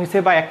 0 হয়েছে,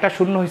 বা একটা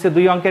 0 হয়েছে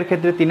 2 অঙ্কের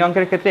ক্ষেত্রে, 3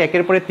 অঙ্কের ক্ষেত্রে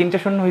 1-এর পরে 3টা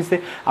 0 হয়েছে।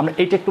 আমরা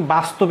এইটা একটু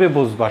বাস্তবে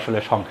বুঝবো আসলে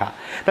সংখ্যা।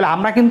 তাহলে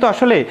আমরা কিন্তু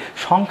আসলে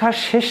সংখ্যার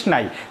শেষ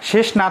নাই,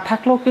 শেষ না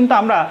থাকলেও কিন্তু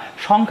আমরা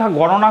সংখ্যা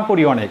গণনা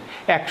করি অনেক,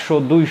 100,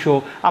 200।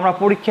 আমরা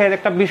পরীক্ষায়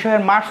একটা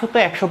বিষয়ের মার্কস হতো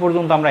 100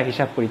 পর্যন্ত আমরা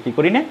হিসাব করি, কি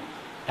করি না,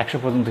 100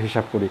 পর্যন্ত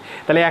হিসাব করি।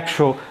 তাহলে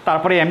 100,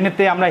 তারপরে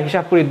এমনিতে আমরা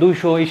হিসাব করি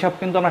 200, হিসাব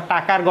কিন্তু আমরা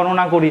টাকার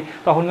গণনা করি,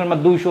 তখন আমরা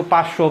 200,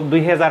 500,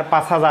 2000,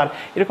 5000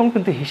 এরকম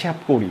কিন্তু হিসাব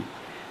করি।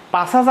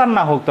 5000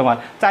 না হোক তোমার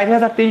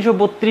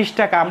 4332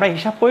 টাকা আমরা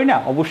হিসাব করি না,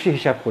 অবশ্যই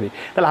হিসাব করি।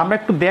 তাহলে আমরা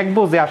একটু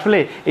দেখবো যে আসলে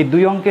এই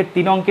 2 অঙ্কের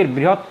 3 অঙ্কের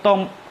বৃহত্তম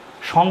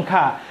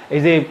সংখ্যা,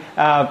 এই যে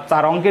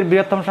 4 অঙ্কের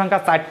বৃহত্তম সংখ্যা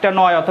 4টা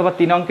 9, অথবা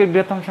 3 অঙ্কের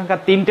বৃহত্তম সংখ্যা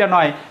 3টা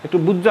 9, একটু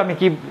বুঝছো আমি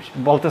কি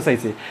বলতে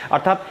চাইছি।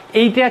 অর্থাৎ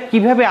এইটা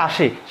কিভাবে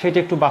আসে সেটা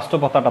একটু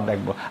বাস্তবতাটা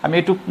দেখবো। আমি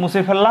এটুক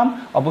মুছে ফেললাম,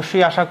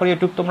 অবশ্যই আশা করি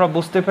এটুক তোমরা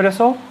বুঝতে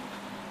পেরেছো।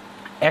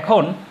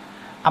 এখন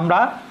আমরা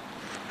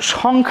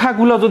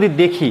সংখ্যাগুলো যদি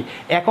দেখি,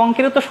 1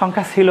 অঙ্কেরও তো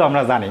সংখ্যা ছিল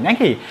আমরা জানি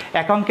নাকি।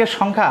 1 অঙ্কের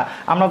সংখ্যা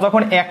আমরা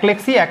যখন 1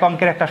 লিখছি, 1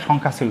 অঙ্কের একটা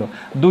সংখ্যা ছিল,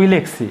 2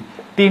 লিখছি,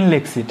 3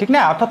 লিখছি, ঠিক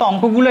না। অর্থাৎ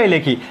অঙ্কগুলোই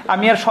লিখি,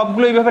 আমি আর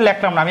সবগুলো এইভাবে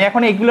লিখলাম না, আমি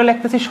এখন এইগুলো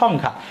লিখতেছি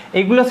সংখ্যা।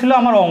 এইগুলো ছিল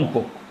আমার অঙ্ক,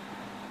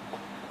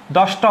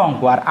 10টা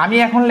অঙ্ক। আর আমি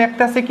এখন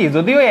লিখতেছি কি,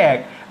 যদিও 1,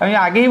 আমি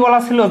আগেই বলা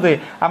ছিল যে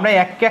আমরা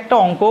একটা একটা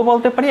অঙ্কও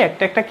বলতে পারি,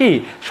 একটা একটা কি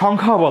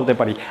সংখ্যাও বলতে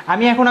পারি।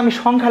 আমি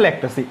সংখ্যা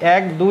লিখতেছি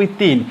 1, 2,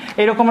 3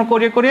 এরকম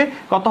করে করে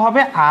কত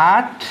হবে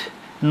 8,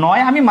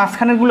 9, আমি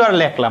মাঝখানেরগুলো আর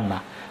লিখলাম না,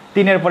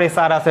 3-এর পরে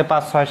 4 আছে,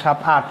 5 6 7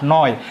 8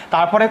 9,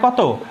 তারপরে কত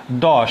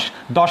 10,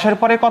 10-এর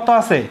পরে কত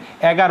আছে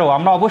 11,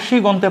 আমরা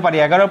অবশ্যই গুনতে পারি,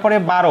 11-এর পরে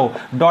 12,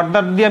 ডট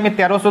ডট দিয়ে আমি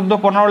 13 14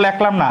 15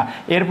 লিখলাম না,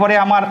 এরপরে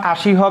আমার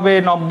 80 হবে,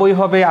 90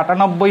 হবে,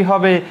 98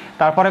 হবে,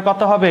 তারপরে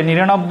কত হবে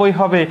 99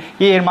 হবে,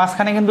 এর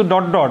মাঝখানে কিন্তু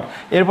ডট ডট,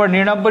 এরপর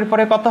 99-এর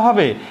পরে কত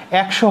হবে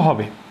 100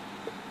 হবে,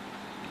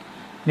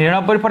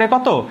 99-এর পরে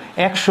কত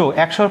 100,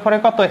 100-এর পরে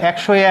কত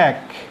 101,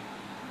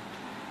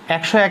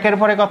 101-এর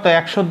পরে কত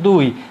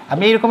 102,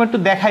 আমি এরকম একটু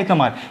দেখাই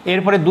তোমার,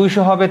 এরপরে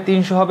 200 হবে,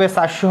 300 হবে,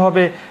 400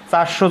 হবে,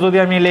 400 যদি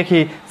আমি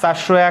লিখি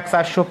 401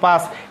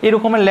 405,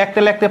 এরকম লিখতে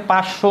লিখতে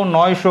 500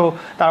 900,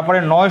 তারপরে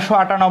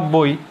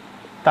 998,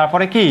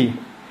 তারপরে কি,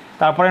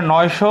 তারপরে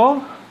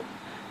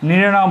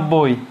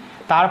 999,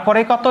 তারপরে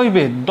কত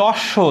হইবে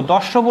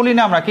 100 বলি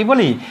না, আমরা কি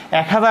বলি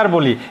 1000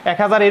 বলি,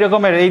 1000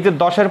 এরকমের, এই যে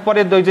 10-এর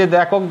পরে ওই যে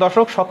একক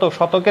দশক শতক,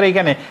 শতকের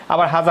এইখানে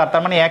আবার হাজার,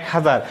 তার মানে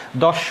 1000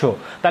 100,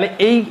 তাহলে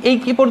এই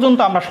কি পর্যন্ত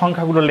আমরা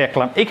সংখ্যাগুলো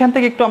লিখলাম। এখান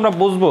থেকে একটু আমরা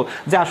বুঝবো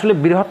যে আসলে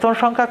বৃহত্তম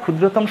সংখ্যা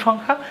ক্ষুদ্রতম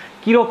সংখ্যা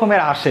কী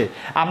রকমের আসে।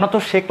 আমরা তো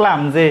শিখলাম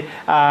যে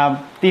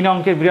 3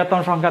 অঙ্কের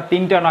বৃহত্তম সংখ্যা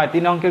 3টা নয়,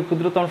 3 অঙ্কের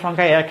ক্ষুদ্রতম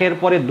সংখ্যা 1-এর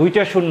পরে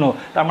 2টা শূন্য,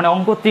 তার মানে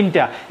অঙ্ক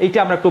 3টা। এইটা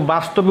আমরা একটু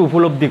বাস্তবে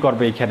উপলব্ধি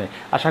করবো এইখানে,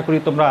 আশা করি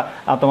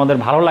তোমাদের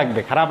ভালো লাগবে,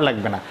 খারাপ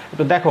লাগবে না।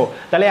 একটু দেখো,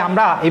 তাহলে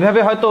আমরা এইভাবে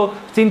হয়তো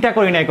চিন্তা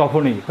করি নাই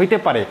কখনোই, হইতে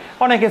পারে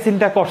অনেকে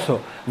চিন্তা করছো,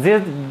 যে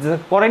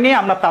করেনি,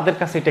 আমরা তাদের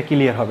কাছে এটা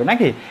ক্লিয়ার হবে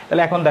নাকি।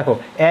 তাহলে এখন দেখো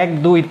 1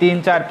 2 3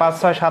 4 5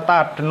 6 7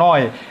 8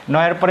 9,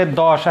 9-এর পরে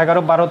 10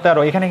 11 12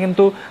 13, এখানে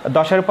কিন্তু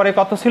 10-এর পরে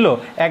কত ছিল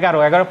 11,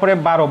 11-এর পরে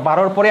 12,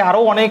 12-এর পরে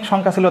আরও অনেক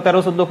সংখ্যা ছিল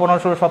 13 14 15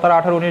 16 17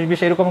 18 19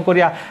 20, এরকম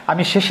করিয়া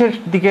আমি শেষের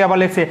দিকে আবার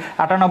লিখছি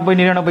 98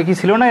 99, কি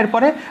ছিল না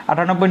এরপরে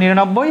 98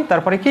 99,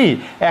 তারপরে কি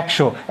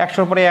 100,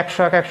 100-এর পরে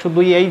 101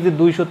 102, এই যে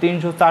 200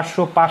 300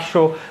 400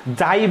 500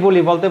 যাই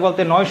বলি বলতে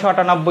বলতে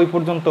 998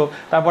 পর্যন্ত,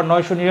 তারপর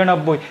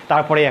 999,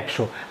 তারপরে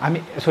 100, আমি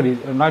সরি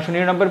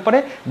 999-এর পরে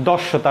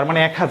 100, তার মানে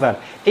 1000।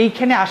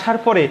 এইখানে আসার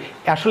পরে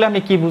আসলে আমি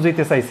কি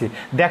বুঝাইতে চাইছি,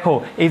 দেখো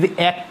এই যে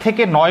 1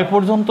 থেকে 9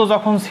 পর্যন্ত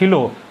যখন ছিল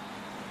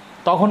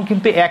তখন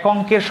কিন্তু 1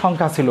 অঙ্কের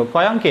সংখ্যা ছিল,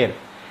 কয় অঙ্কের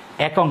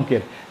 1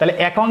 অঙ্কের। তাহলে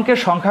 1 অঙ্কের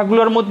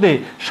সংখ্যাগুলোর মধ্যে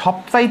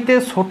সবচাইতে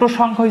ছোট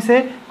সংখ্যা হয়েছে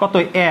কত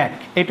 1,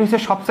 এটা হচ্ছে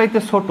সবচাইতে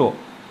ছোট,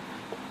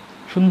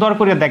 সুন্দর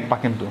করে দেখবা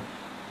কিন্তু।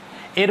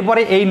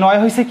 এরপরে এই 9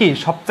 হয়েছে কি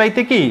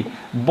সবচাইতে কি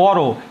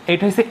বড়,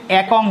 এটা হচ্ছে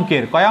 1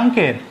 অঙ্কের, কয়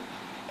অঙ্কের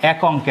 1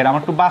 অঙ্কের,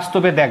 আমরা একটু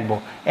বাস্তবে দেখবো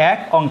 1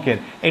 অঙ্কের,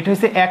 এটা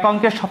হচ্ছে 1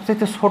 অঙ্কের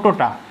সবচাইতে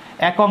ছোটটা,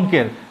 1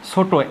 অঙ্কের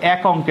ছোট,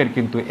 1 অঙ্কের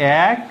কিন্তু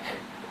 1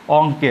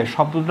 অঙ্কের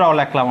শব্দটাও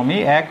লিখলাম আমি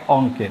 1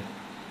 অঙ্কের,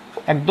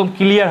 একদম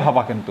ক্লিয়ার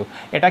হবা কিন্তু।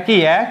 এটা কি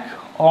 1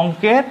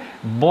 অঙ্কের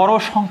বড়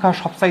সংখ্যা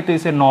সবচাইতে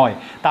হয়েছে 9,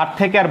 তার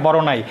থেকে আর বড়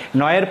নাই।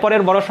 9-এর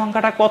পরের বড়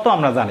সংখ্যাটা কত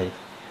আমরা জানি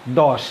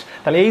 10,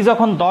 তাহলে এই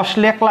যখন 10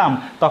 লিখলাম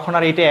তখন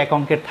আর এটা 1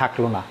 অঙ্কের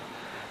থাকলো না।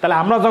 তাহলে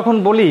আমরা যখন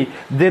বলি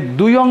যে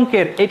 2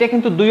 অঙ্কের, এটা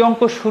কিন্তু 2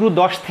 অঙ্ক শুরু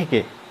 10 থেকে,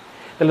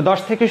 তাহলে 10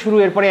 থেকে শুরু,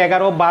 এরপরে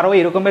 11 12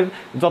 এরকমের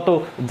যত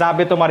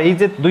যাবে তোমার, এই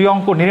যে 2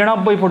 অঙ্ক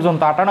 99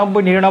 পর্যন্ত, 98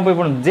 99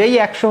 পর্যন্ত, যেই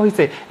 100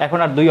 হয়েছে এখন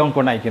আর 2 অঙ্ক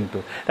নাই কিন্তু।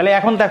 তাহলে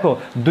এখন দেখো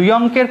 2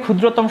 অঙ্কের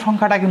ক্ষুদ্রতম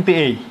সংখ্যাটা কিন্তু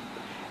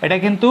এটা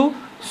কিন্তু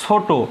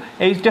ছোট,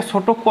 এইটা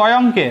ছোট কয়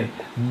অঙ্কের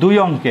 2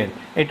 অঙ্কের,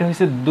 এটা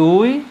হচ্ছে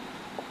 2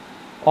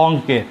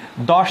 অঙ্কের,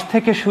 10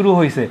 থেকে শুরু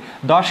হয়েছে।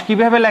 10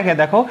 কিভাবে লেখে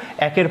দেখো,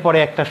 1-এর পরে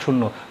একটা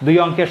শূন্য, 2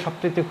 অঙ্কের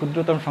সবচেয়ে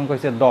ক্ষুদ্রতম সংখ্যা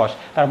হয়েছে 10,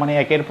 তার মানে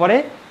 1-এর পরে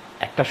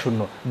একটা শূন্য,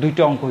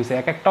 2টা অঙ্ক হয়েছে,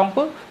 1 একটা অঙ্ক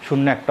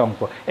শূন্য একটা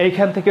অঙ্ক,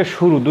 এইখান থেকে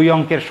শুরু 2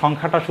 অঙ্কের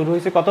সংখ্যাটা শুরু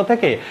হয়েছে কত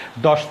থেকে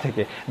 10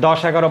 থেকে, 10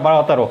 11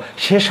 12 13,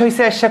 শেষ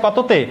হয়েছে এসে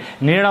কততে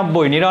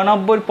 99,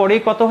 99-এর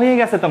পরেই কত হয়ে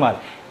গেছে তোমার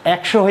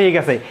 100 হয়ে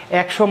গেছে।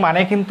 100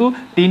 মানে কিন্তু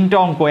 3টা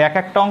অঙ্ক, 1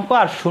 একটা অঙ্ক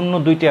আর শূন্য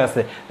 2টা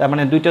আছে, তার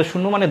মানে 2টা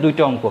শূন্য মানে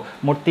 2টা অঙ্ক,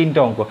 মোট 3টা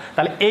অঙ্ক।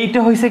 তাহলে এইটা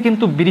হয়েছে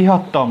কিন্তু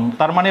বৃহত্তম,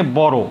 তার মানে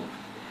বড়,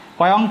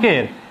 কয়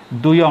অঙ্কের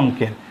 2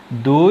 অঙ্কের,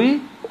 2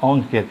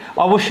 অঙ্কের।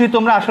 অবশ্যই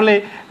তোমরা আসলে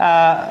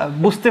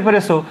বুঝতে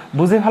পেরেছো,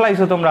 বুঝে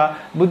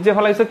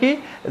ফেলাইছো কি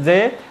যে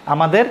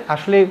আমাদের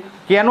আসলে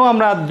কেন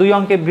আমরা 2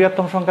 অঙ্কের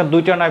বৃহত্তম সংখ্যা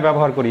 2টা নয়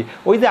ব্যবহার করি।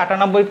 ওই যে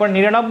 98 পর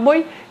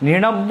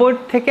 99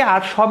 থেকে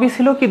আর সবই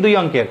ছিল কি 2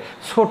 অঙ্কের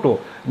ছোট,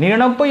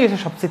 99 এসে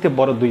সবচেয়ে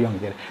বড় 2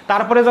 অঙ্কের।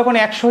 তারপরে যখন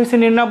 100 হয়েছে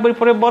 99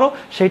 পরে বড়,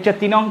 সেইটা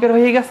 3 অঙ্কের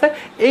হয়ে গেছে।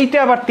 এইটা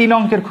আবার 3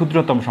 অঙ্কের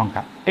ক্ষুদ্রতম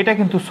সংখ্যা, এটা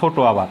কিন্তু ছোট,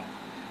 আবার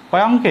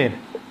কয় অঙ্কের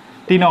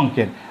 3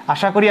 অঙ্কের।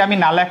 আশা করি আমি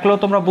না লেখলেও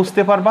তোমরা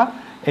বুঝতে পারবা।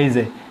 এই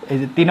যে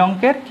 3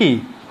 অঙ্কের কি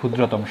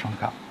ক্ষুদ্রতম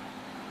সংখ্যা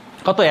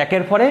কত,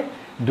 1-এর পরে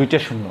 2টা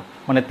শূন্য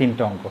মানে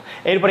 3টা অঙ্ক।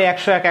 এরপরে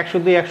 101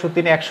 102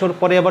 103, 100-র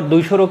পরে আবার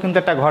 200-রও কিন্তু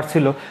একটা ঘর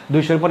ছিল,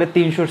 200-র পরে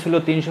 300 ছিল,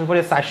 300-র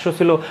পরে 400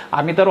 ছিল।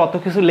 আমি তো আর অত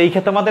কিছু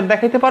লেখে তোমাদের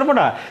দেখাইতে পারবো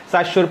না।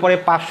 400-র পরে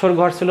 500-র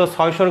ঘর ছিল,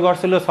 600-র ঘর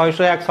ছিল,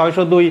 601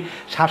 602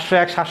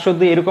 701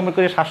 702, এরকম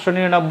করে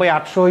 799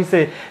 800 হয়েছে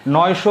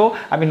 900।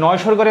 আমি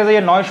 900-র ঘরে যাই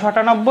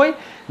 998,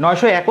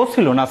 901ও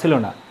ছিল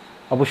না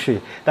অবশ্যই,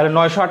 তাহলে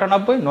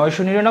 998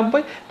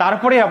 999,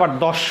 তারপরে আবার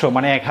 100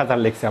 মানে 1000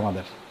 লেখছে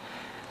আমাদের,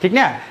 ঠিক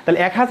না? তাহলে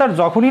 1000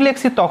 যখনই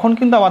লেখছি তখন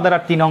কিন্তু আমাদের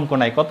আর 3 অঙ্ক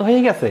নাই, কত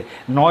হয়ে গেছে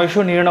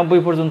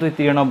 999 পর্যন্ত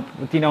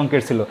 3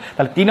 অঙ্কের ছিল।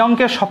 তাহলে 3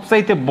 অঙ্কের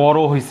সবচাইতে বড়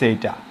হয়েছে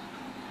এইটা,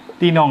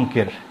 3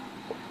 অঙ্কের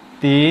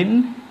 3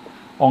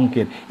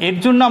 অঙ্কের। এর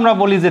জন্য আমরা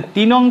বলি যে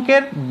 3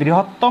 অঙ্কের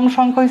বৃহত্তম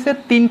সংখ্যা হচ্ছে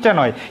 3টা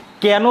নয়।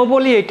 কেন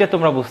বলি এটা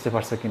তোমরা বুঝতে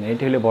পারছো কিনা,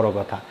 এটা হলো বড়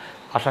কথা।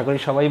 আশা করি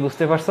সবাই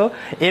বুঝতে পারছো।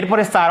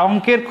 এরপরে 4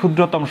 অঙ্কের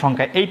ক্ষুদ্রতম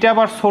সংখ্যা, এইটা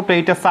আবার ছোট,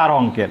 এইটা 4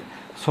 অঙ্কের।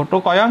 ছোট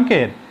কয়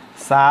অঙ্কের?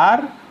 4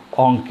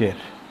 অঙ্কের।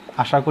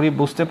 আশা করি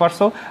বুঝতে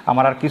পারছো।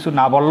 আমার আর কিছু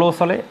না বললেও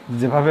চলে,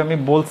 যেভাবে আমি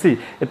বলছি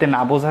এতে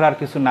না বোঝার আর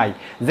কিছু নাই।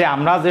 যে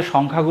আমরা যে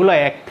সংখ্যাগুলো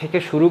 1 থেকে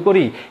শুরু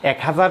করি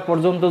 1000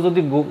 পর্যন্ত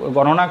যদি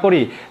গণনা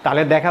করি,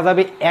 তাহলে দেখা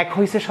যাবে 1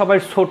 হইছে সবাই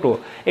ছোট,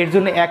 এর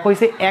জন্য 1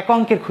 হইছে 1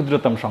 অঙ্কের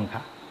ক্ষুদ্রতম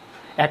সংখ্যা।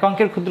 1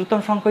 অঙ্কের ক্ষুদ্রতম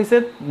সংখ্যা হইছে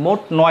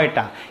মোট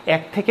 9টা,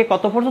 1 থেকে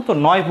কত পর্যন্ত?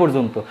 9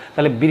 পর্যন্ত।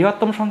 তাহলে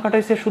বৃহত্তম সংখ্যাটা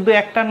হইছে শুধু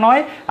একটা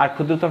 9, আর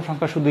ক্ষুদ্রতম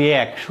সংখ্যা শুধু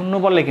 1, শূন্য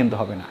বললে কিন্তু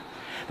হবে না।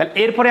 তাহলে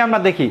এরপরে আমরা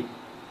দেখি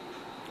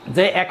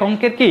যে 1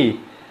 অঙ্কের কি,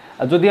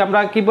 যদি আমরা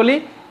কি বলি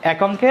 1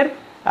 অঙ্কের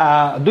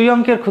 2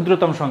 অঙ্কের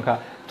ক্ষুদ্রতম সংখ্যা,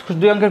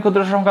 2 অঙ্কের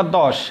ক্ষুদ্রতম সংখ্যা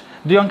 10,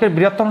 2 অঙ্কের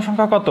বৃহত্তম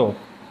সংখ্যা কত?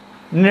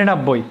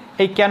 99।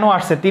 এই কেন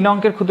আসছে? 3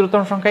 অঙ্কের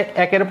ক্ষুদ্রতম সংখ্যায়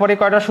 1-এর পরে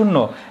কয়টা শূন্য?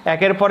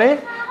 1-এর পরে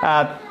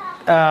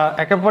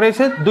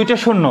এসে 2টা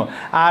শূন্য।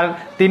 আর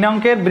 3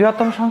 অঙ্কের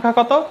বৃহত্তম সংখ্যা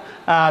কত?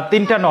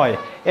 3টা 9।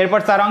 এরপর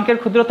 4 অঙ্কের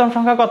ক্ষুদ্রতম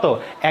সংখ্যা কত?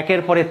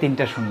 1-এর পরে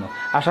 3টা শূন্য।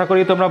 আশা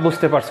করি তোমরা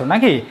বুঝতে পারছো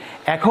নাকি?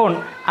 এখন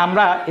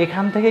আমরা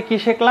এখান থেকে কি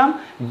শিখলাম?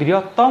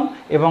 বৃহত্তম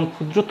এবং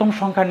ক্ষুদ্রতম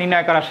সংখ্যা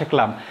নির্ণয় করা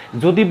শিখলাম।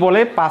 যদি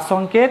বলে 5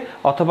 অঙ্কের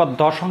অথবা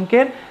 10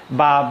 অঙ্কের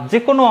বা যে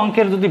কোনো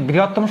অঙ্কের যদি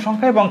বৃহত্তম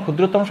সংখ্যা এবং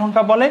ক্ষুদ্রতম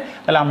সংখ্যা বলে,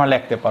 তাহলে আমরা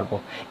লিখতে পারবো।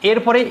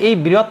 এরপরে এই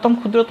বৃহত্তম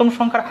ক্ষুদ্রতম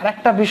সংখ্যার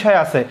আরেকটা বিষয়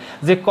আছে,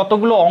 যে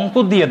কতগুলো অঙ্ক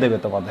দিয়ে দেবে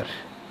তোমাদের।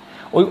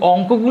 ওই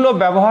অঙ্কগুলো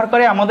ব্যবহার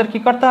করে আমাদের কি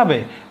করতে হবে?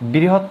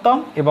 বৃহত্তম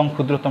এবং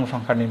ক্ষুদ্রতম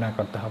সংখ্যা নির্ণয়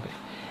করতে হবে।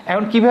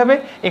 এখন কিভাবে?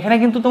 এখানে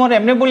কিন্তু তোমার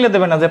এমনি বললে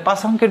দেবে না যে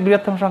 5 অঙ্কের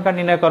বৃহত্তম সংখ্যা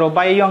নির্ণয় করো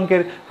বা এই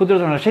অঙ্কের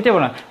ক্ষুদ্রতম সংখ্যা, সেটাও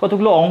না,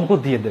 কতগুলো অঙ্ক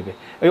দিয়ে দেবে।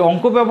 ওই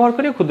অঙ্ক ব্যবহার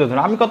করে ক্ষুদ্রতম,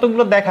 আমি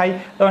কতগুলো দেখাই,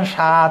 যেমন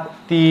 7,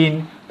 3,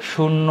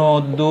 0,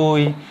 2,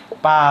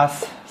 5,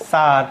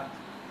 4,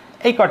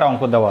 এই কটা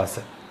অঙ্ক দেওয়া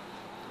আছে।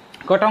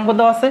 কটা অঙ্ক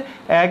দেওয়া আছে?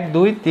 1,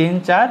 2, 3,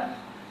 4,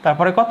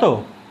 তারপরে কত?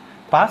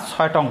 5,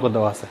 6টা অঙ্ক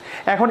দেওয়া আছে।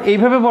 এখন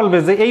এইভাবে বলবে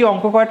যে এই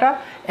অঙ্ক কয়টা?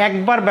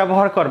 একবার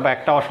ব্যবহার করবে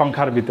একটা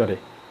সংখ্যার ভিতরে,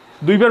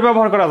 2বার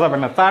ব্যবহার করা যাবে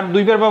না,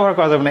 2বার ব্যবহার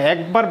করা যাবে না,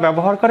 একবার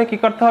ব্যবহার করে কি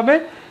করতে হবে?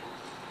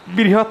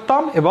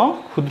 বৃহত্তম এবং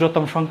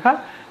ক্ষুদ্রতম সংখ্যা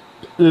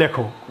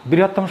লেখো।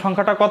 বৃহত্তম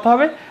সংখ্যাটা কত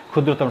হবে?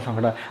 ক্ষুদ্রতম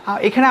সংখ্যাটা।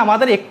 এখানে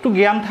আমাদের একটু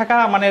জ্ঞান থাকা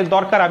মানে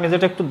দরকার। আমি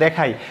যেটা একটু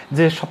দেখাই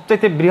যে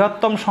সবচেয়ে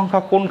বৃহত্তম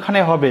সংখ্যা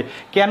কোনখানে হবে,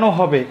 কেন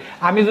হবে।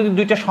 আমি যদি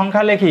 2টা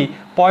সংখ্যা লিখি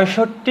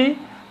 65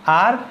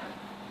 আর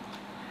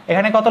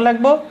এখানে কত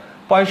লিখবো?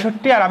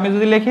 65, আর আমি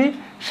যদি লিখি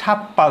 7,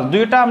 5,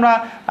 2টা আমরা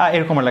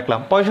এরকম লিখলাম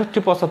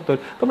 65, 75।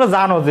 তোমরা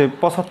জানো যে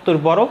 75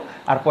 বড়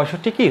আর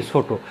 65 কি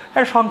ছোট,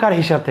 এর সংখ্যার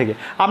হিসাব থেকে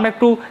আমরা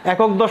একটু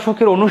একক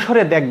দশকের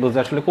অনুসারে দেখবো যে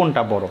আসলে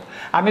কোনটা বড়।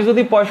 আমি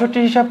যদি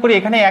 65 হিসাব করি,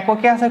 এখানে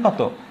এককে আছে কত?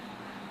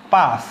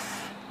 5,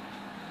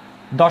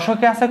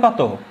 দশকে আছে কত?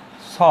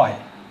 6।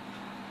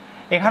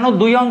 এখানেও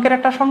 2 অঙ্কের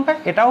একটা সংখ্যা,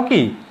 এটাও কি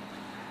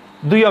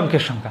 2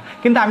 অঙ্কের সংখ্যা।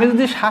 কিন্তু আমি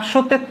যদি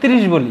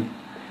 733 বলি,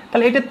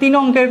 তাহলে এটা 3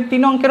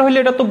 অঙ্কের হইলে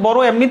এটা তো বড়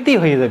এমনিতেই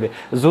হয়ে যাবে।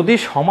 যদি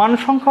সমান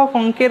সংখ্যক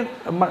অঙ্কের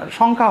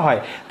সংখ্যা হয়,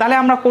 তাহলে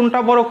আমরা কোনটা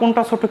বড়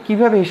কোনটা ছোট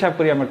কিভাবে হিসাব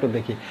করি আমরা একটু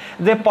দেখি।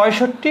 যে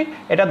 65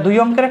 এটা 2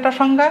 অঙ্কের একটা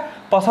সংখ্যা,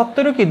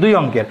 75ও কি 2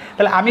 অঙ্কের।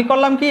 তাহলে আমি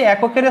করলাম কি,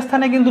 এককের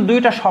স্থানে কিন্তু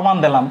 2টা সমান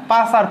দিলাম,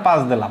 5 আর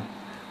 5 দিলাম।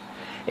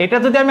 এটা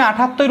যদি আমি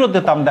 78ও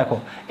দিতাম, দেখো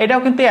এটাও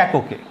কিন্তু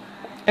এককে।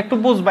 একটু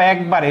বুঝবা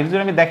একবার, এর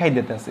জন্য আমি দেখাই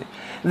দিতেছি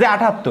যে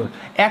 78।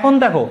 এখন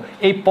দেখো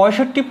এই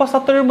 65,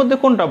 75-এর মধ্যে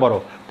কোনটা বড়?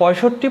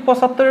 65,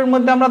 75-এর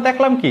মধ্যে আমরা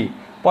দেখলাম কি,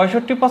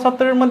 65,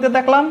 75-এর মধ্যে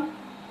দেখলাম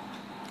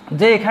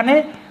যে এখানে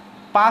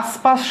 5,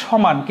 5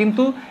 সমান,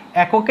 কিন্তু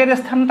এককের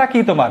স্থানটা কি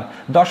তোমার?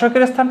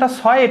 দশকের স্থানটা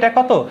 6, এটা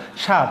কত?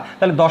 7।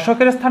 তাহলে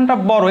দশকের স্থানটা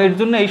বড়, এর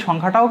জন্য এই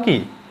সংখ্যাটাও কি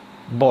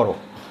বড়।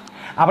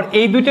 আবার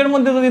এই 2টার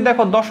মধ্যে যদি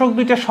দেখো দশক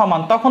 2টা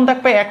সমান, তখন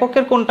দেখবে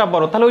এককের কোনটা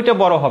বড়, তাহলে ওইটা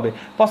বড় হবে।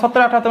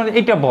 75, 78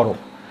 এইটা বড়।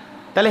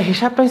 তাহলে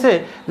হিসাবটা হয়েছে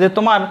যে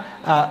তোমার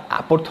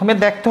প্রথমে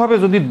দেখতে হবে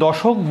যদি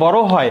দশক বড়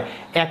হয়,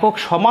 একক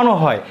সমানও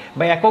হয়,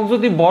 বা একক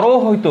যদি বড়ও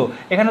হইতো,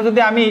 এখানে যদি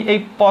আমি এই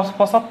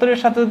 75-এর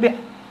সাথে যদি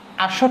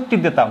 68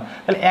 দিতাম,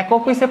 তাহলে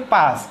একক হয়েছে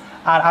 5,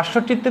 আর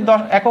 68-তে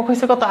একক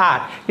হয়েছে কত?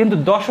 8, কিন্তু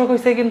দশক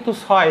হয়েছে কিন্তু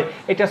 6,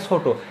 এটা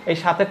ছোট। এই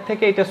 7-এর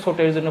থেকে এটা ছোট,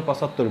 এর জন্য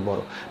 75 বড়।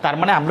 তার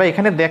মানে আমরা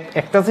এখানে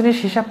একটা জিনিস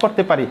হিসাব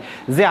করতে পারি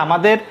যে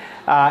আমাদের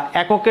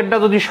এককেরটা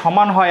যদি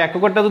সমান হয়,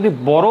 এককেরটা যদি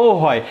বড়ও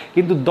হয়,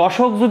 কিন্তু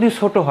দশক যদি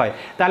ছোট হয়,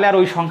 তাহলে আর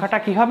ওই সংখ্যাটা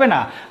কি হবে না?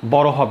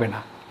 বড় হবে না।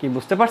 কি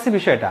বুঝতে পারছি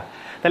বিষয়টা?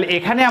 তাহলে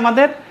এখানে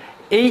আমাদের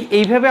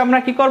এইভাবে আমরা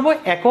কি করব,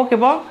 একক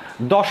এবং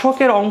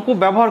দশকের অঙ্ক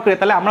ব্যবহার করে।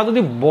 তাহলে আমরা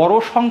যদি বড়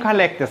সংখ্যা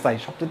লিখতে চাই,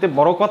 সবচেয়ে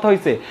বড় কথা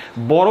হয়েছে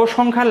বড়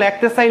সংখ্যা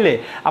লিখতে চাইলে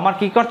আমার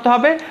কি করতে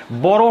হবে?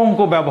 বড় অঙ্ক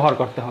ব্যবহার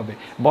করতে হবে।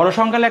 বড়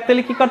সংখ্যা লিখতে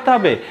হলে কি করতে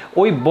হবে?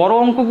 ওই বড়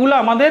অঙ্কগুলো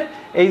আমাদের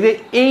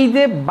এই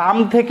যে বাম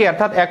থেকে,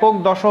 অর্থাৎ একক,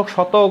 দশক,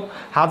 শতক,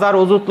 হাজার,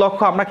 অযুত, লক্ষ,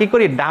 আমরা কি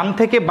করি? ডান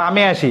থেকে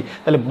বামে আসি।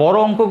 তাহলে বড়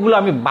অঙ্কগুলো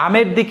আমি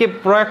বামের দিকে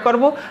প্রয়োগ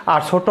করব,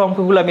 আর ছোট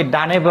অঙ্কগুলো আমি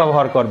ডানে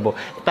ব্যবহার করব।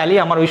 তাহলেই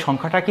আমার ওই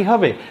সংখ্যাটা কি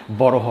হবে?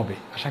 বড় হবে।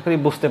 আশা করি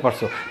বুঝতে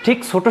পারছো। ঠিক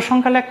ছোট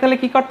সংখ্যা লিখতে হলে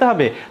কি করতে হবে?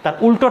 হবে? তার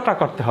উল্টোটা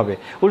করতে হবে।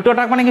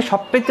 উল্টোটা মানে কি,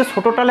 সবচেয়ে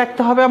ছোটটা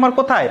লিখতে হবে আমার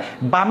কোথায়?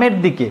 বামের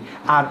দিকে,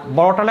 আর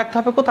বড়টা লিখতে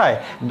হবে কোথায়?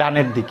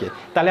 ডানের দিকে।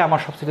 তাহলে আমার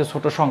সবচেয়ে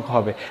ছোট সংখ্যা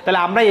হবে। তাহলে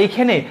আমরা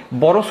এইখানে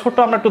বড় ছোট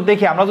আমরা একটু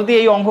দেখি। আমরা যদি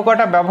এই অঙ্ক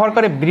কয়টা ব্যবহার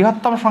করে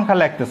বৃহত্তম সংখ্যা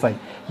লিখতে চাই,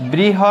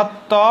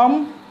 বৃহত্তম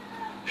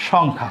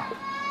সংখ্যা,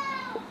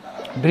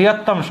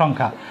 বৃহত্তম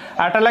সংখ্যা,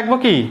 আর এটা লিখবো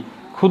কি?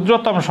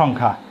 ক্ষুদ্রতম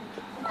সংখ্যা,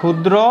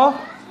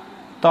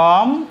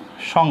 ক্ষুদ্রতম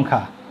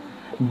সংখ্যা।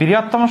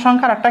 বৃহত্তম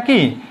সংখ্যার একটা কি?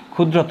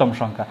 ক্ষুদ্রতম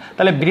সংখ্যা।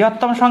 তাহলে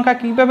বৃহত্তম সংখ্যা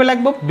কীভাবে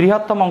লিখবো?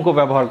 বৃহত্তম অঙ্ক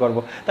ব্যবহার করব।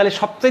 তাহলে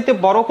সবচাইতে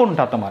বড়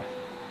কোনটা তোমার?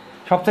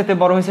 সবচাইতে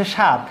বড় হয়েছে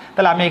 7,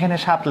 তাহলে আমি এখানে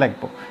 7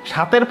 লিখবো।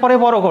 7-এর পরে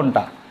বড়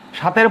কোনটা?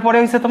 7-এর পরে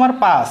হয়েছে তোমার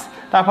 5,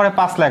 তারপরে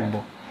 5 লিখবো।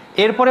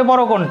 এরপরে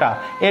বড় কোনটা?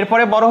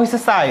 এরপরে বড় হয়েছে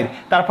 4,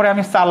 তারপরে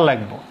আমি 4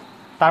 লিখবো।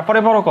 তারপরে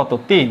বড় কত?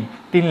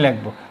 3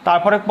 লিখবো।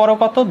 তারপরে বড়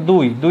কত?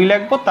 2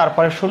 লিখবো।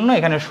 তারপরে 0,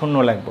 এখানে 0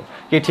 লিখবো।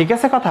 কি ঠিক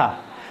আছে কথা?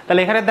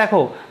 তাহলে এখানে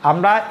দেখো,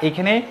 আমরা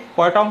এখানে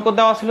কয়টা অঙ্ক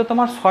দেওয়া ছিল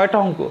তোমার? 6টা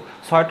অঙ্ক।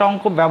 6টা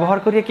অঙ্ক ব্যবহার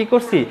করিয়ে কি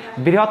করছি?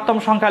 বৃহত্তম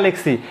সংখ্যা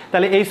লিখছি।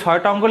 তাহলে এই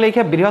 6টা অঙ্ক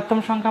লিখে বৃহত্তম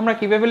সংখ্যা আমরা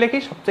কিভাবে লিখি?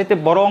 সবচাইতে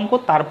বড় অঙ্ক,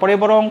 তারপরে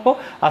বড় অঙ্ক,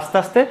 আস্তে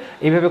আস্তে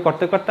এইভাবে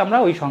করতে করতে আমরা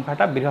ওই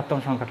সংখ্যাটা, বৃহত্তম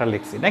সংখ্যাটা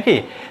লিখছি নাকি?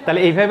 তাহলে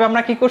এইভাবে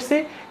আমরা কি করছি?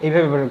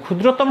 এইভাবে।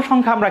 ক্ষুদ্রতম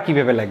সংখ্যা আমরা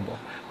কিভাবে লিখবো?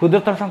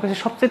 ক্ষুদ্রতম সংখ্যা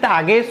হচ্ছে সবচেয়ে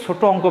আগে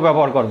ছোট অঙ্ক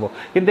ব্যবহার করব।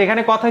 কিন্তু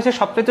এখানে কথা হচ্ছে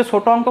সবচেয়ে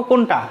ছোট অঙ্ক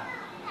কোনটা?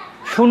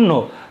 0।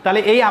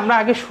 তাহলে এই আমরা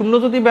আগে 0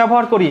 যদি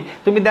ব্যবহার করি,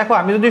 তুমি দেখো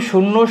আমি যদি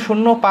 0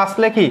 0 5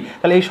 লিখি,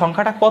 তাহলে এই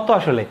সংখ্যাটা কত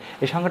আসলে?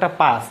 এই সংখ্যাটা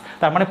 5।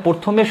 তার মানে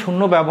প্রথমে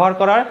 0 ব্যবহার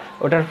করার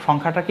ওটার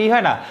সংখ্যাটা কি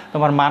হয় না,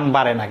 তোমার মান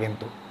বাড়ে না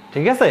কিন্তু।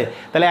 ঠিক আছে?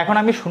 তাহলে এখন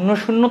আমি 0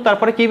 0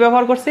 তারপরে কি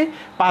ব্যবহার করছি?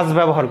 5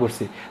 ব্যবহার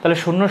করছি। তাহলে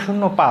 0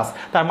 0 5,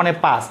 তার মানে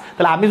 5।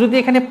 তাহলে আমি যদি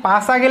এখানে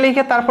 5 আগে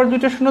লিখে তারপর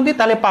 2টা 0 দিই,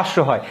 তাহলে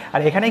 500 হয়। আর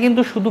এখানে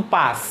কিন্তু শুধু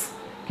 5,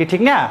 কি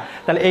ঠিক না?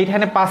 তাহলে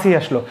এইখানে 5ই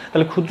আসলো।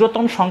 তাহলে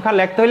ক্ষুদ্রতম সংখ্যা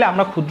লিখতে হলে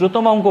আমরা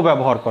ক্ষুদ্রতম অঙ্ক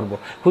ব্যবহার করব।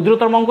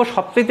 ক্ষুদ্রতম অঙ্ক,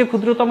 সবচেয়ে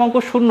ক্ষুদ্রতম অঙ্ক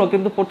 0,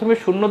 কিন্তু প্রথমে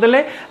 0 দিলে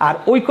আর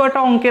ওই কয়টা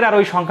অঙ্কের আর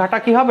ওই সংখ্যাটা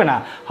কি হবে না?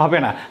 হবে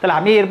না। তাহলে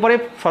আমি এরপরে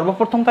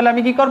সর্বপ্রথম তাহলে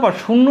আমি কি করবো?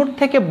 0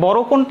 থেকে বড়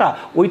কোনটা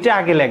ওইটা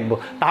আগে লিখবো,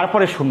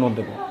 তারপরে 0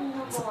 দেবো।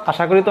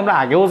 আশা করি তোমরা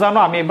আগেও জানো,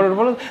 আমি এবার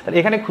বলো।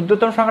 এখানে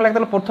ক্ষুদ্রতম সংখ্যা লিখতে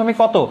হলে প্রথমে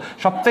কত?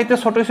 সবচাইতে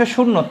ছোট হচ্ছে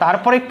 0,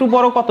 তারপরে একটু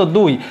বড় কত?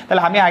 2।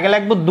 তাহলে আমি আগে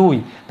লিখবো 2,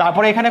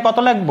 তারপরে এখানে কত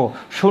লিখবো?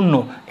 0,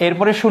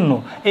 এরপরে 0।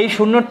 এই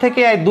 0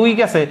 থেকে 2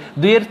 গেছে,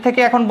 2-এর থেকে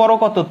এখন বড়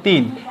কত?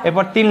 3,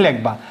 এরপর 3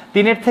 লিখবা।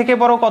 3-এর থেকে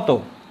বড় কত?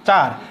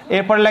 4,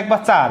 এরপরে লিখবা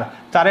 4।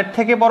 4-এর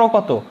থেকে বড়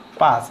কত?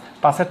 5,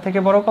 5-এর থেকে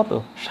বড় কত?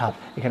 7,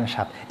 এখানে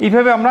 7।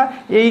 এইভাবে আমরা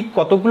এই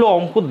কতগুলো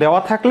অঙ্ক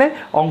দেওয়া থাকলে,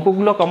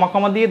 অঙ্কগুলো কমা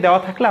কমা দিয়ে দেওয়া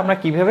থাকলে আমরা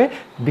কিভাবে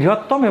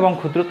বৃহত্তম এবং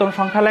ক্ষুদ্রতম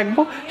সংখ্যা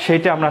লিখবো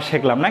সেটা আমরা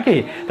শিখলাম নাকি?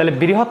 তাহলে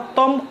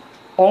বৃহত্তম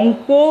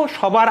অঙ্ক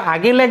সবার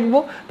আগে লিখবো,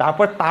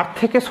 তারপর তার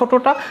থেকে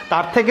ছোটটা,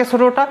 তার থেকে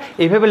ছোটটা,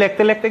 এইভাবে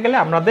লিখতে লিখতে গেলে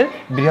আমাদের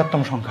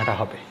বৃহত্তম সংখ্যাটা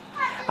হবে।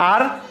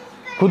 আর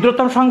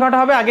ক্ষুদ্রতম সংখ্যাটা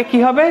হবে আগে কি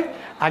হবে?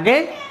 আগে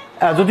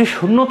যদি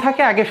 0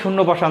 থাকে আগে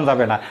 0 বসান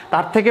যাবে না,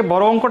 তার থেকে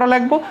বড় অঙ্কটা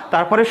লিখবো,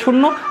 তারপরে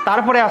 0,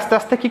 তারপরে আস্তে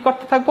আস্তে কি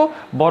করতে থাকবো?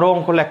 বড়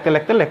অঙ্ক লিখতে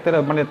লিখতে লিখতে,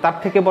 মানে তার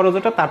থেকে বড়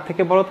যেটা, তার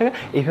থেকে বড় থেকে,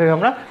 এইভাবে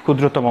আমরা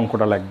ক্ষুদ্রতম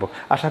অঙ্কটা লিখবো।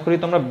 আশা করি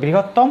তোমরা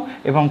বৃহত্তম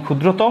এবং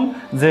ক্ষুদ্রতম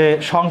যে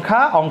সংখ্যা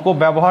অঙ্ক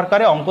ব্যবহার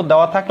করে, অঙ্ক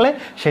দেওয়া থাকলে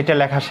সেটা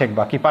লেখা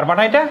শিখবা। কি পারবা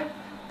না এটা?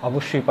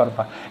 অবশ্যই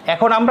পারবা।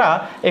 এখন আমরা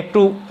একটু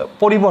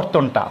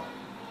পরিবর্তনটা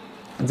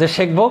যে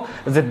শিখবো,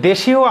 যে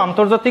দেশীয়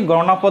আন্তর্জাতিক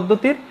গণনা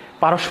পদ্ধতির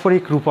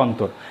পারস্পরিক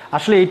রূপান্তর।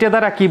 আসলে এইটা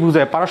দ্বারা কি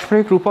বোঝায়?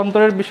 পারস্পরিক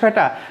রূপান্তরের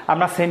বিষয়টা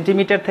আমরা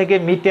সেন্টিমিটার থেকে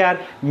মিটার,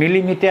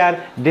 মিলিমিটার,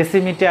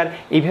 ডেসিমিটার,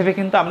 এইভাবে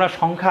কিন্তু আমরা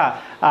সংখ্যা,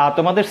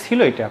 তোমাদের ছিল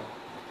এটা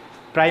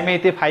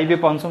প্রাইমারিতে 5-এ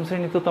 5ম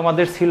শ্রেণীতে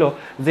তোমাদের ছিল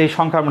যে এই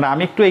সংখ্যা।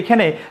 আমি একটু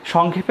এখানে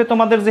সংক্ষেপে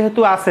তোমাদের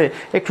যেহেতু আছে,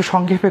 একটু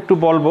সংক্ষেপে একটু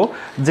বলবো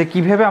যে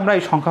কিভাবে আমরা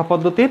এই সংখ্যা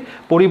পদ্ধতির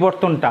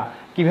পরিবর্তনটা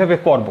কিভাবে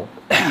করব।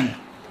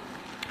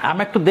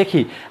 আমরা একটু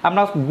দেখি,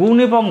 আমরা গুণ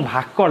এবং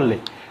ভাগ করলে,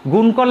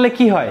 গুণ করলে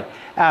কি হয়?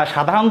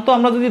 সাধারণত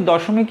আমরা যদি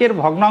দশমিকের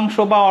ভগ্নাংশ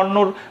বা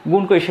অন্যর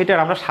গুণ করি,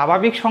 সেটার আমরা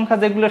স্বাভাবিক সংখ্যা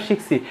যেগুলো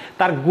শিখছি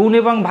তার গুণ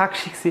এবং ভাগ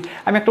শিখছি।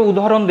 আমি একটা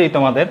উদাহরণ দিই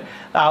তোমাদের।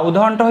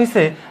 উদাহরণটা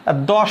হয়েছে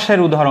 10-এর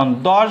উদাহরণ,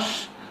 10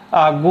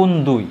 গুণ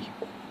 2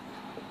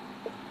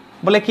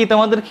 বলে কি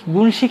তোমাদের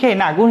গুণ শিখেই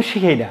না? গুণ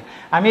শিখেই না।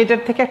 আমি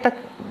এটার থেকে একটা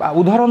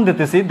উদাহরণ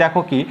দিতেছি,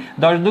 দেখো কি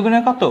 10 দুগুণে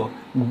কত?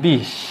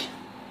 20।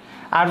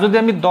 আর যদি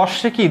আমি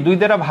 10-কে কি 2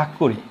 দ্বারা ভাগ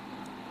করি,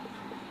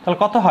 তাহলে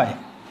কত হয়?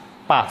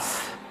 5।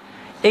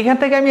 এখান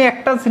থেকে আমি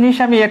একটা জিনিস,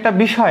 আমি একটা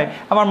বিষয়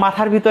আমার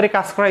মাথার ভিতরে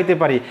কাজ করাইতে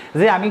পারি,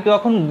 যে আমি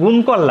যখন গুণ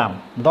করলাম,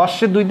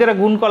 10-এ 2 দ্বারা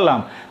গুণ করলাম,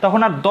 তখন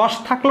আর 10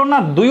 থাকলো না,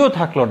 2ও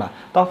থাকলো না,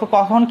 তখন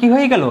কখন কি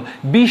হয়ে গেল?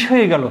 20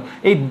 হয়ে গেল।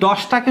 এই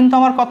 10টা কিন্তু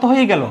আমার কত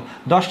হয়ে গেল?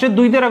 10-এ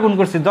 2 দ্বারা গুণ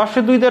করছি,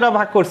 10-এ 2 দ্বারা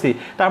ভাগ করছি।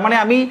 তার মানে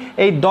আমি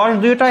এই 10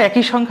 2টা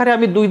একই সংখ্যারে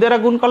আমি 2 দ্বারা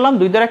গুণ করলাম,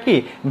 2 দ্বারা কি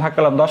ভাগ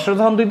করলাম। 10-এর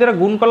যখন 2 দ্বারা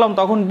গুণ করলাম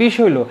তখন 20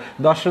 হইলো,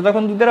 10-এর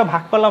যখন 2 দ্বারা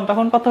ভাগ করলাম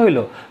তখন কত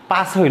হইলো?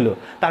 5 হইলো।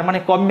 তার মানে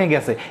কমে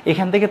গেছে।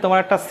 এখান থেকে তোমার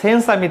একটা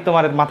সেন্স আমি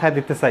তোমার তোমাদের মাথায়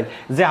দিতে চাই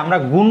যে আমরা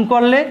গুণ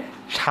করলে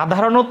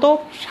সাধারণত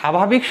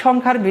স্বাভাবিক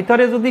সংখ্যার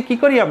ভিতরে যদি কি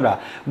করি আমরা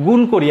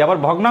গুণ করি, আবার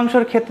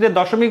ভগ্নাংশের ক্ষেত্রে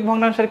দশমিক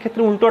ভগ্নাংশের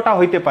ক্ষেত্রে উল্টোটা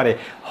হইতে পারে,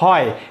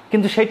 হয়,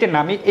 কিন্তু সেইটা না,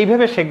 আমি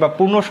এইভাবে শিখবা।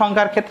 পূর্ণ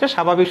সংখ্যার ক্ষেত্রে,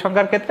 স্বাভাবিক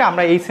সংখ্যার ক্ষেত্রে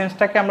আমরা এই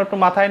সেন্সটাকে আমরা একটু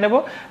মাথায় নেব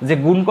যে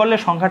গুণ করলে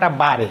সংখ্যাটা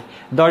বাড়ে।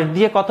 10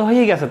 দিয়ে কত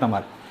হয়ে গেছে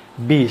তোমার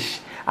 20,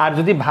 আর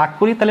যদি ভাগ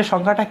করি তাহলে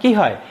সংখ্যাটা কি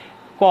হয়,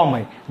 কম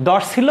হয়।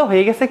 10 ছিল,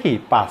 হয়ে গেছে কি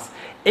 5।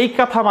 এই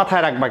কথা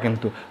মাথায় রাখবা,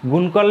 কিন্তু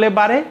গুণ করলে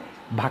বাড়ে,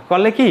 ভাগ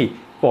করলে কি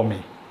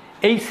কমে।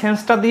 এই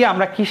সেন্সটা দিয়ে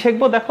আমরা কি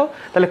শিখবো দেখো।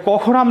 তাহলে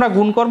কখন আমরা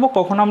গুণ করব,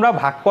 কখন আমরা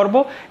ভাগ করব।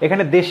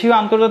 এখানে দেশীয়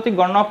আন্তর্জাতিক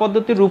গণনা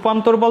পদ্ধতির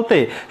রূপান্তর বলতে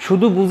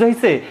শুধু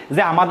বুঝাইছে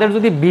যে আমাদের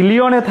যদি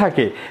বিলিয়নে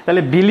থাকে,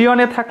 তাহলে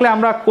বিলিয়নে থাকলে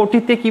আমরা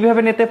কোটিতে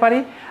কিভাবে নিতে পারি,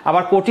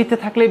 আবার কোটিতে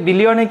থাকলে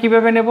বিলিয়নে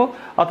কিভাবে নেব,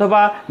 অথবা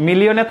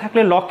মিলিয়নে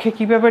থাকলে লক্ষে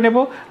কিভাবে নেব,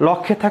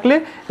 লক্ষে থাকলে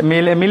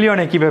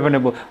মিলিয়নে কিভাবে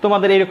নেব।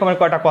 তোমাদের এইরকমের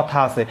কয়টা কথা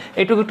আছে,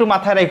 এটুকু একটু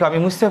মাথায় রেখো, আমি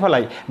মুছতে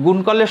ফেলাই। গুণ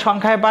করলে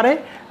সংখ্যায় বাড়ে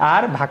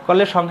আর ভাগ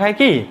করলে সংখ্যায়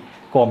কি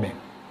কমে।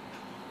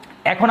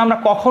 এখন আমরা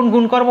কখন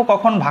গুণ করব,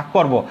 কখন ভাগ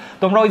করব।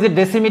 তোমরা ওই যে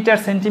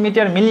ডেসিমিটার,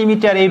 সেন্টিমিটার,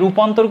 মিলিমিটার এই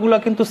রূপান্তরগুলো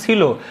কিন্তু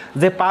ছিল,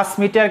 যে 5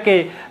 মিটারকে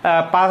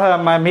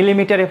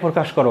মিলিমিটারে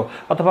প্রকাশ করো,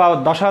 অথবা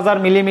 10,000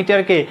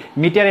 মিলিমিটারকে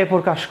মিটারে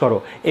প্রকাশ করো,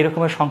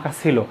 এরকমের সংখ্যা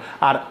ছিল।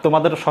 আর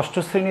তোমাদের ষষ্ঠ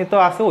শ্রেণী তো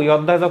আছে, ওই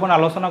অধ্যায় যখন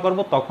আলোচনা করব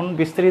তখন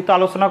বিস্তারিত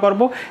আলোচনা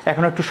করব।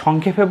 এখন একটু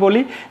সংক্ষেপে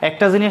বলি।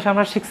 একটা জিনিস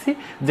আমরা শিখছি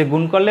যে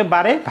গুণ করলে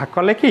বাড়ে, ভাগ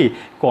করলে কি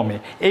কমে।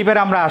 এইবার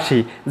আমরা আসি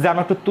যে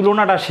আমরা একটু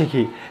তুলনাটা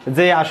শিখি,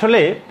 যে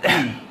আসলে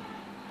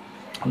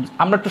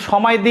আমরা একটু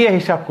সময় দিয়ে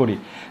হিসাব করি।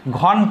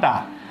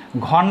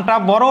 ঘন্টা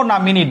বড় না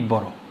মিনিট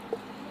বড়?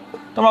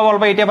 তোমরা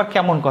বলবা এটা আবার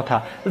কেমন কথা,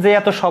 যে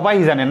এত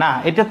সবাই জানে না।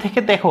 এটা থেকে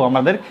দেখো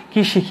আমাদের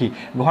কি শিখি,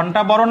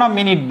 ঘন্টা বড় না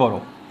মিনিট বড়।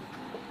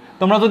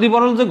 তোমরা যদি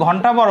বলো যে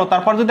ঘন্টা বড়,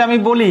 তারপর যদি আমি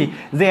বলি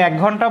যে 1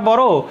 ঘন্টা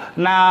বড়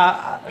না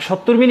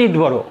 70 মিনিট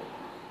বড়,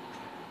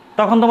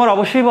 তখন তোমার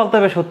অবশ্যই বলতে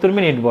হবে 70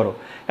 মিনিট বড়।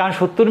 কারণ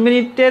 70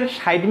 মিনিটের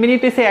 60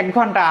 মিনিট এসে 1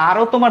 ঘন্টা,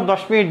 আরও তোমার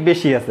 10 মিনিট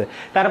বেশি আছে।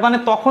 তার মানে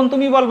তখন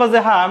তুমি বলবা যে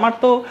হ্যাঁ আমার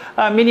তো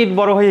মিনিট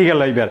বড় হয়ে গেল।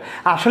 এবার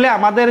আসলে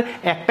আমাদের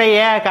একটা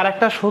 1 আর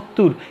একটা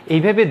 70,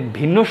 এইভাবে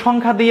ভিন্ন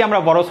সংখ্যা দিয়ে আমরা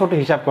বড় ছোট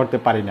হিসাব করতে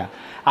পারি না।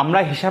 আমরা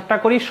হিসাবটা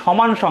করি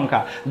সমান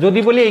সংখ্যা। যদি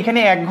বলি এখানে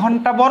 1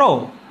 ঘন্টা বড়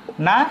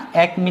না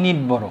 1 মিনিট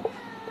বড়,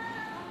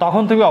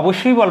 তখন তুমি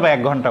অবশ্যই বলবা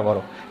 1 ঘন্টা বড়।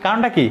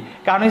 কারণটা কি?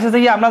 কারণ হচ্ছে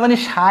যে আমরা জানি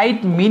 60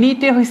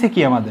 মিনিটে হয়েছে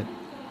কি, আমাদের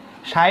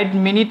 60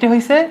 মিনিটে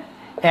হয়েছে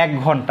 1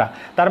 ঘন্টা।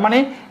 তার মানে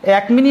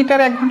 1 মিনিট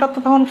আর 1 ঘন্টা তো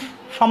তখন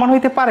সমান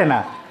হইতে পারে না।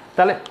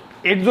 তাহলে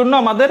এর জন্য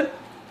আমাদের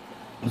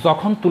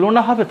যখন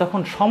তুলনা হবে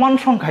তখন সমান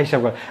সংখ্যা হিসাব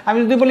করে। আমি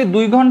যদি বলি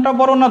 2 ঘন্টা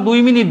বড় না 2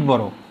 মিনিট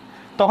বড়,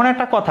 তখন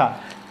একটা কথা,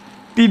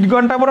 3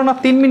 ঘন্টা বড় না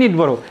 3 মিনিট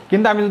বড়।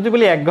 কিন্তু আমি যদি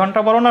বলি 1 ঘন্টা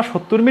বড় না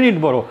 70 মিনিট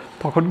বড়,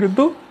 তখন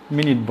কিন্তু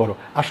মিনিট বড়।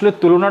 আসলে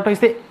তুলনাটা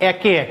হচ্ছে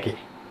একে একে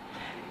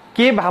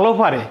কে ভালো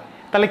পারে।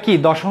 তাহলে কি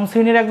দশম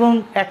শ্রেণীর একজন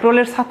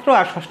একরোলের ছাত্র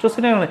আর ষষ্ঠ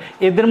শ্রেণীর,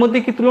 এদের মধ্যে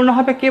কি তুলনা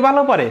হবে কে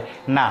ভালো পারে?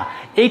 না,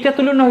 এইটা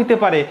তুলনা হইতে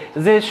পারে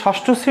যে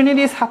ষষ্ঠ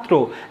শ্রেণীরই ছাত্র,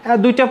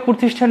 দুইটা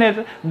প্রতিষ্ঠানের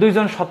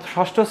দুইজন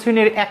ষষ্ঠ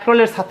শ্রেণীর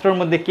একরোলের ছাত্রের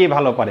মধ্যে কে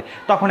ভালো পারে,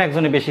 তখন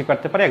একজনে বেশি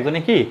পারতে পারে, একজনে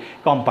কি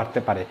কম পারতে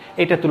পারে,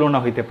 এটা তুলনা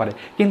হইতে পারে।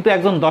 কিন্তু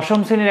একজন দশম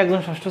শ্রেণীর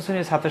একজন ষষ্ঠ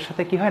শ্রেণীর ছাত্রের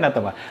সাথে কি হয় না,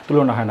 তোমার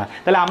তুলনা হয় না।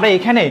 তাহলে আমরা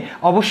এখানে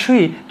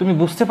অবশ্যই তুমি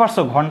বুঝতে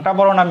পারছো ঘন্টা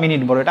বড় না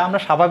মিনিট বড়, এটা আমরা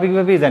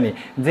স্বাভাবিকভাবেই জানি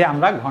যে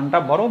আমরা ঘন্টা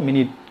বড়,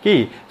 মিনিট কি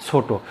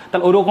ছোট।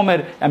 তাহলে ওই রকমের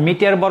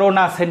মিটার বড়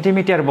না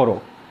সেন্টিমিটার বড়,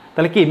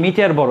 তাহলে কি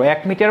মিটার বড়,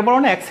 1 মিটার বড়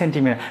না 1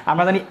 সেন্টিমিটার?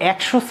 আমরা জানি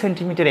 100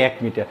 সেন্টিমিটার 1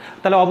 মিটার।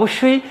 তাহলে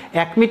অবশ্যই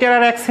 1 মিটার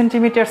আর 1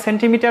 সেন্টিমিটার,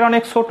 সেন্টিমিটার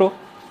অনেক ছোট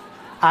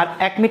আর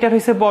 1 মিটার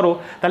হয়েছে বড়।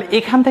 তাহলে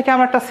এখান থেকে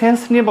আমরা একটা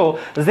সেন্স নেব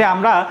যে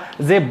আমরা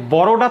যে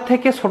বড়টা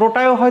থেকে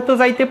ছোটটাও হয়তো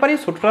যাইতে পারি,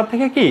 ছোটটা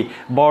থেকে কি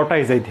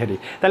বড়টাই যাইতে পারি।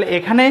 তাহলে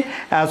এখানে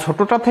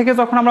ছোটটা থেকে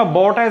যখন আমরা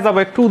বড়টায় যাব,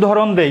 একটু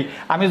উদাহরণ দেই।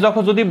 আমি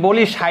যখন যদি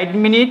বলি 60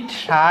 মিনিট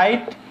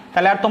 60,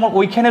 তাহলে আর তোমার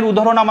ওইখানের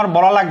উদাহরণ আমার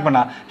বলা লাগবে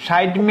না।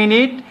 60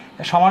 মিনিট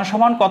সমান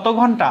সমান কত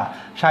ঘন্টা?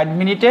 60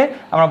 মিনিটে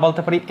আমরা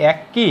বলতে পারি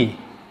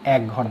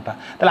 1 ঘন্টা।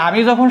 তাহলে আমি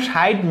যখন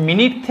 60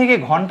 মিনিট থেকে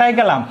ঘন্টায়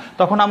গেলাম,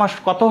 তখন আমার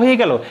কত হয়ে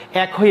গেল?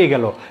 1 হয়ে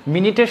গেল।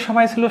 মিনিটের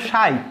সময় ছিল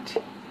 60,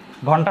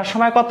 ঘন্টার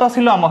সময় কত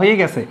ছিল? আমার হয়ে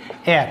গেছে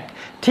 1।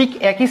 ঠিক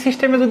একই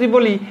সিস্টেমে যদি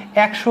বলি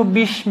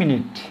 120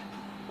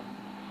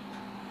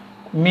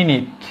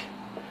 মিনিট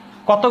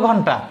কত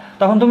ঘন্টা,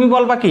 তখন তুমি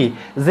বলবা কি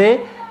যে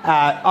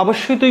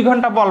অবশ্যই 2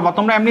 ঘন্টা বলবা।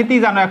 তোমরা এমনিতেই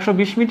জানো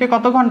 120 মিনিটে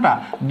কত ঘন্টা?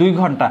 2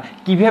 ঘন্টা।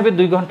 কিভাবে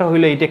 2 ঘন্টা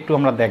হইলো এটা একটু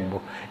আমরা দেখব।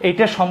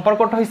 এইটার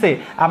সম্পর্কটা হয়েছে,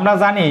 আমরা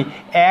জানি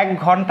 1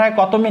 ঘন্টায়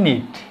কত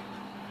মিনিট?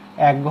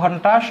 1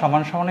 ঘন্টা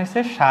সমান সমান হয়েছে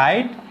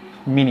 60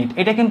 মিনিট।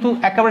 এটা কিন্তু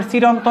একেবারে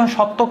চিরন্তন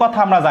সত্য কথা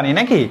আমরা জানি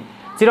নাকি?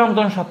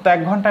 চিরন্তন সত্য,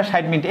 1 ঘন্টায়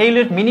 60 মিনিট, এই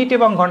মিনিট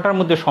এবং ঘন্টার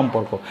মধ্যে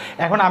সম্পর্ক।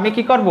 এখন আমি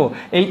কি করব?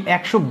 এই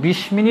 120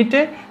 মিনিটে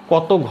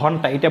কত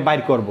ঘন্টা এটা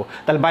বাইর করব।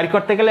 তাহলে বাইর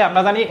করতে গেলে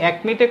আমরা জানি 1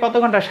 মিনিটে কত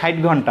ঘন্টা? 60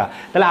 ঘন্টা।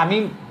 তাহলে আমি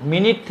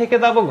মিনিট থেকে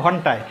যাব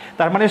ঘন্টায়,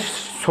 তার মানে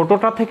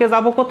ছোটটা থেকে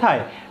যাব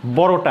কোথায়?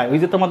 বড়টায়। ওই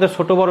যে তোমাদের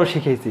ছোট বড়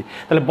শিখেছি।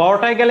 তাহলে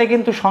বড়টায় গেলে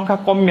কিন্তু সংখ্যা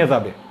কমে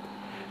যাবে।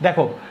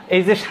 দেখো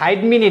এই যে 60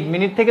 মিনিট,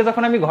 মিনিট থেকে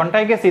যখন আমি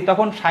ঘন্টায় গেছি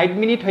তখন 60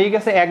 মিনিট হয়ে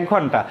গেছে 1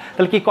 ঘন্টা।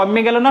 তাহলে কি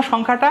কমে গেল না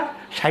সংখ্যাটা?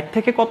 60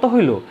 থেকে কত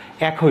হইল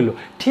 1 হইল।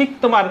 ঠিক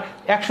তোমার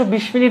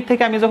 120 মিনিট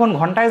থেকে আমি যখন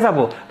ঘন্টায় যাব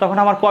তখন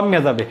আমার কমে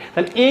যাবে।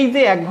 তাহলে এই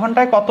যে 1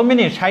 ঘন্টায় কত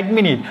মিনিট 60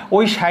 মিনিট,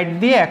 ওই 60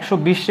 দিয়ে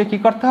 120-ে কী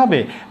করতে হবে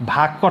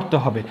ভাগ করতে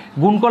হবে,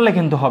 গুণ করলে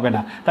কিন্তু হবে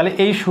না। তাহলে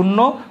এই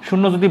 0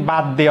 0 যদি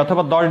বাদ দিই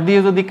অথবা 10 দিয়ে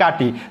যদি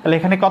কাটি তাহলে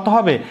এখানে কত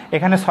হবে,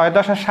 এখানে 6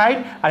 10 60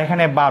 আর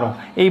এখানে 12।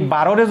 এই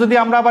 12-রে যদি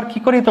আমরা আবার কি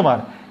করি তোমার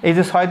এই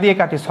যে 6 দিয়ে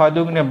কাটি 6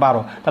 দুগুণে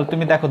 12, তাহলে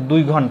তুমি দেখো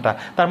 2 ঘন্টা।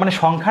 তার মানে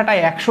সংখ্যাটা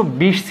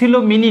 120 ছিল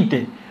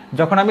মিনিটে,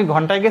 যখন আমি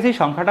ঘন্টায় গেছি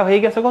সংখ্যাটা হয়ে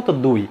গেছে কত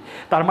 2।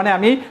 তার মানে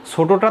আমি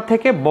ছোটোটা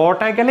থেকে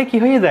বড়টায় গেলে কি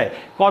হয়ে যায়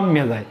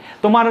কমে যায়।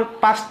 তোমার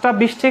 5টা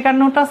 20 টাকার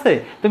নোট আছে,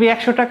 তুমি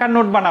 100 টাকার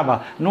নোট বানাবা,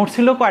 নোট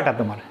ছিল কয়টা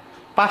তোমার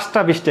 5টা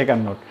 20 টাকার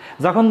নোট।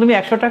 যখন তুমি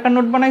 100 টাকার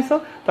নোট বানাইছো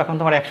তখন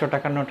তোমার 100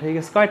 টাকার নোট হয়ে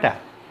গেছে কয়টা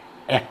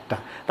একটা।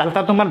 তাহলে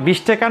তা তোমার 20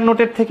 টাকার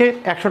নোটের থেকে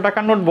 100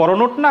 টাকার নোট বড়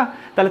নোট না?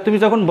 তাহলে তুমি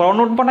যখন বড়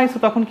নোট বানাইছো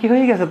তখন কি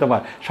হয়ে গেছে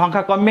তোমার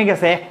সংখ্যা কমে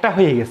গেছে, একটা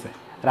হয়ে গেছে।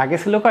 আগে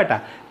ছিল কয়টা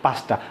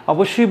 5টা।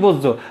 অবশ্যই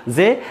বুঝছো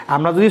যে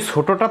আমরা যদি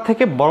ছোটোটা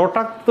থেকে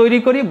বড়টা তৈরি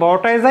করি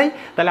বড়টায় যাই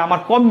তাহলে আমার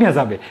কমে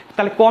যাবে।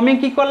 তাহলে কমে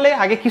কি করলে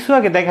আগে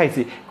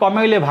দেখাইছি, কমে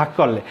হইলে ভাগ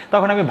করলে,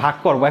 তখন আমি ভাগ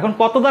করব। এখন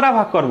কত দ্বারা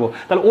ভাগ করব,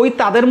 তাহলে ওই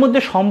তাদের মধ্যে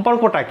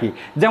সম্পর্কটা কি।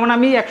 যেমন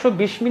আমি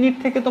 120 মিনিট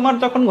থেকে তোমার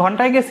যখন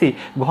ঘন্টায় গেছি,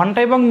 ঘন্টা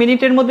এবং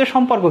মিনিটের মধ্যে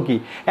সম্পর্ক কি,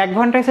 1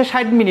 ঘন্টায়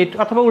 60 মিনিট,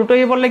 অথবা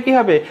উল্টোই বললে কি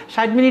হবে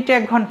 60 মিনিটে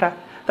 1 ঘন্টা।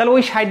 তাহলে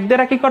ওই 60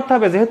 দ্বারা কি করতে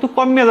হবে, যেহেতু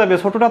কমে যাবে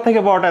ছোটোটা থেকে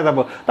বড়টায় যাব,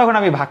 তখন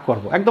আমি ভাগ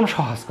করব। একদম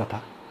সহজ কথা,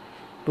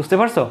 বুঝতে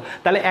পারছো?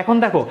 তাহলে এখন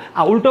দেখো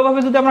উল্টোভাবে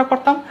যদি আমরা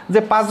করতাম যে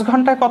 5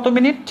 ঘন্টায় কত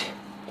মিনিট,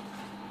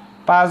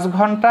 5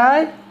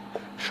 ঘন্টায়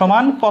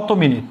সমান কত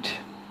মিনিট।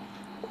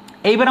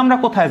 এইবার আমরা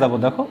কোথায় যাব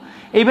দেখো,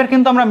 এইবার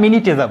কিন্তু আমরা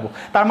মিনিটে যাব।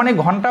 তার মানে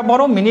ঘন্টা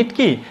বড় মিনিট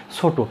কি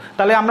ছোট।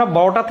 তাহলে আমরা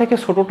বড়টা থেকে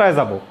ছোটোটায়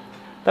যাব,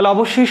 তাহলে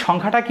অবশ্যই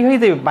সংখ্যাটা কি হয়ে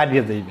যাবে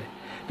বাড়িয়ে যাইবে।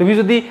 তুমি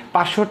যদি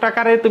 500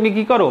 টাকারে তুমি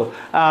কি করো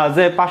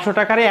যে 500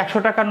 টাকারে 100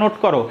 টাকার নোট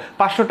করো,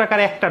 500 টাকার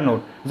একটা নোট,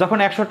 যখন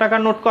 100 টাকার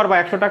নোট করবা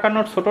 100 টাকার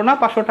নোট ছোটো না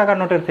 500 টাকার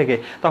নোটের থেকে,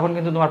 তখন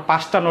কিন্তু তোমার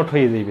 5টা নোট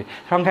হয়ে যাবে,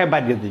 সংখ্যায়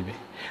বাড়িয়ে দিবে।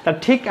 তা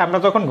ঠিক আমরা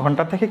যখন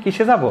ঘন্টা থেকে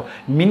কিসে যাব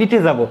মিনিটে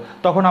যাব,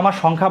 তখন আমার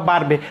সংখ্যা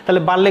বাড়বে।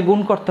 তাহলে বাড়লে গুণ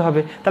করতে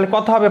হবে। তাহলে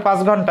কত হবে 5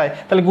 ঘন্টায়,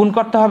 তাহলে গুণ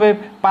করতে হবে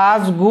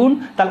 5 গুণ,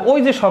 তাহলে ওই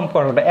যে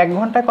সম্পর্কটা 1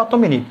 ঘন্টায় কত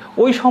মিনিট,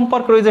 ওই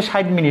সম্পর্কের ওই যে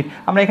 60 মিনিট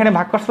আমরা এখানে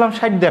ভাগ করছিলাম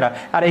 60 দ্বারা,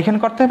 আর এখানে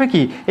করতে হবে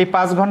কি এই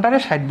 5 ঘন্টারে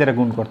 60 দ্বারা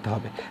গুণ করতে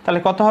হবে। তাহলে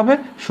কত হবে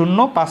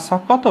 0 5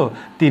 6 কত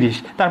 30,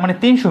 তার মানে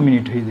 300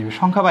 মিনিট হয়ে যাবে।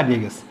 সংখ্যা বাড়িয়ে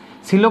গেছে।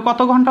 ছিল কত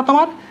ঘন্টা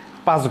তোমার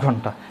 5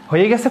 ঘন্টা,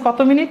 হয়ে গেছে কত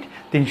মিনিট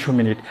 300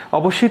 মিনিট।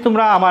 অবশ্যই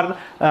তোমরা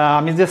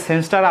আমি যে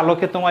সেন্সটার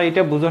আলোকে তোমার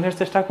এটা বোঝানোর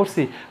চেষ্টা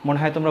করছি, মনে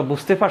হয় তোমরা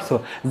বুঝতে পারছো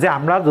যে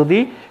আমরা যদি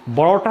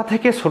বড়টা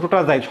থেকে ছোটোটা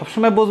যাই,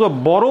 সবসময় বুঝবো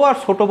বড় আর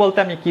ছোট বলতে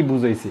আমি কি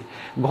বুঝাইছি।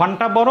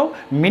 ঘন্টা বড়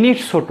মিনিট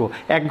ছোট,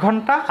 1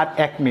 ঘন্টা আর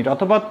 1 মিনিট,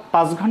 অথবা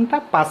 5 ঘন্টা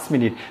 5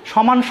 মিনিট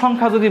সমান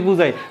সংখ্যা যদি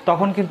বুঝাই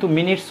তখন কিন্তু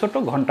মিনিট ছোট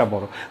ঘন্টা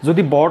বড়।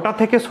 যদি বড়টা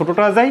থেকে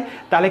ছোটোটা যাই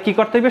তাহলে কি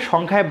করতে হবে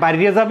সংখ্যায়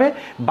বাড়িয়ে যাবে,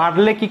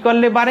 বাড়লে কি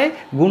করলে বাড়ে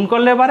গুণ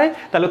করলে বাড়ে।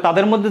 তাহলে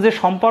তাদের মধ্যে যে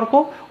সম্পর্ক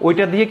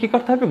ওইটা দিয়ে কি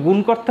করতে হবে গুণ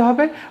করতে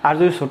হবে। আর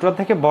যদি ছোটটা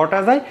থেকে বড়টা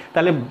যায়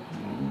তাহলে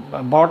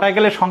বড়টায়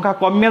গেলে সংখ্যা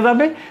কমে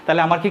যাবে,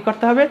 তাহলে আমার কি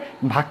করতে হবে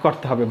ভাগ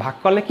করতে হবে, ভাগ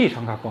করলে কি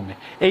সংখ্যা কমে।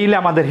 এইলে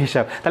আমাদের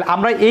হিসাব। তাহলে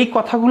আমরা এই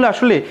কথাগুলো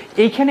আসলে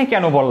এইখানে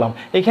কেন বললাম,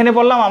 এইখানে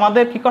বললাম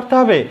আমাদের কি করতে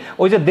হবে,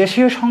 ওই যে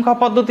দেশীয় সংখ্যা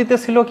পদ্ধতিতে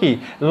ছিল কি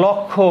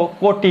লক্ষ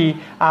কোটি,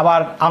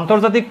 আবার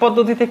আন্তর্জাতিক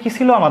পদ্ধতিতে কি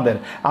ছিল আমাদের,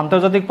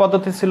 আন্তর্জাতিক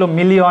পদ্ধতি ছিল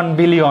মিলিয়ন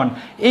বিলিয়ন।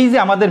 এই যে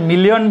আমাদের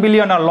মিলিয়ন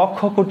বিলিয়ন আর লক্ষ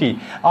কোটি,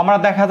 আমরা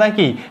দেখা যায়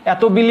কি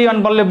এত বিলিয়ন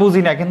বললে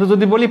বুঝি না, কিন্তু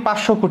যদি বলি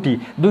 500 কোটি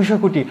 200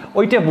 কোটি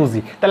ওইটা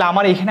বুঝি। তাহলে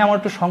আমার এখানে আমার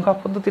একটু সংখ্যা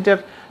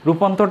পদ্ধতিটার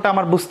রূপান্তরটা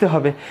আমার বুঝতে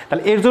হবে।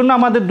 তাহলে এর জন্য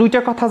আমাদের দুইটা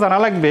কথা জানা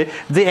লাগবে,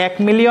 যে 1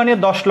 মিলিয়নে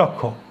 10 লক্ষ,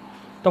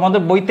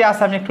 তোমাদের বইতে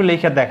আছে আমি একটু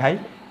লিখে দেখাই,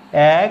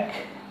 1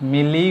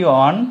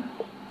 মিলিয়ন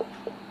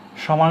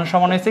সমান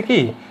সমান হয়েছে কি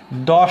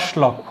 10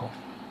 লক্ষ,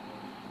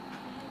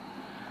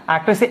 আর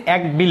একটা হচ্ছে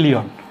 1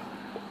 বিলিয়ন।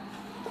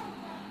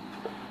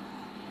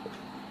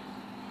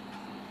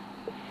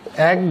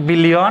 1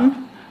 বিলিয়ন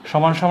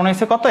সমান সমান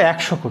হয়েছে কত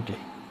 100 কোটি,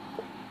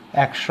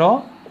 100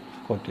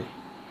 কোটি।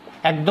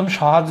 একদম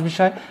সহজ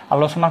বিষয়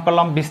আলোচনা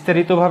করলাম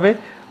বিস্তারিতভাবে।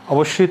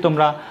 অবশ্যই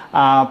তোমরা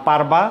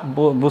পারবা,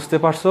 বুঝতে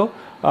পারছো,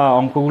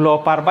 অঙ্কগুলোও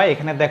পারবা।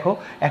 এখানে দেখো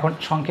এখন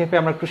সংক্ষেপে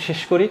আমরা একটু শেষ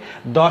করি।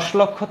 10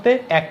 লক্ষতে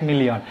 1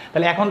 মিলিয়ন,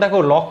 তাহলে এখন দেখো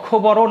লক্ষ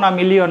বড় না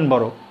মিলিয়ন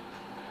বড়,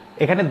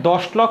 এখানে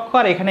 10 লক্ষ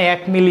আর এখানে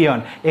 1 মিলিয়ন।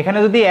 এখানে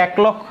যদি 1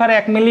 লক্ষ আর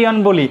 1 মিলিয়ন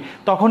বলি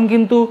তখন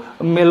কিন্তু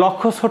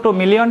লক্ষ ছোট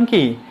মিলিয়ন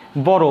কি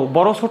বড়,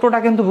 বড় ছোটটা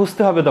কিন্তু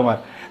বুঝতে হবে তোমার।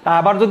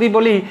 আবার যদি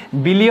বলি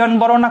বিলিয়ন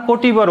বড় না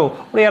কোটি বড়,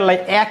 ওরে আল্লাহ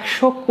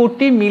 100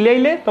 কোটি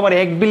মিলাইলে তোমার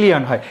 1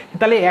 বিলিয়ন হয়।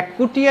 তাহলে 1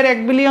 কোটি আর 1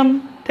 বিলিয়ন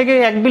থেকে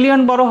 1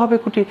 বিলিয়ন বড় হবে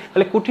কোটি,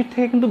 তাহলে কোটির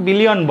থেকে কিন্তু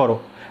বিলিয়ন বড়।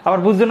 আবার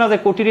বুঝছো না যে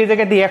কোটির এই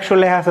জায়গায় দিয়ে 100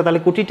 লেখা আছে, তাহলে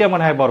কোটিটা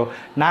মনে হয় বড়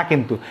না,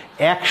 কিন্তু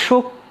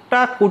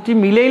 100টা কোটি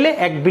মিলাইলে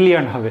 1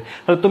 বিলিয়ন হবে।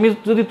 তাহলে তুমি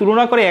যদি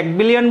তুলনা করে 1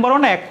 বিলিয়ন বড়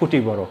না 1 কোটি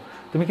বড়,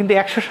 তুমি কিন্তু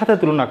 100-র সাথে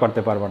তুলনা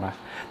করতে পারবে না,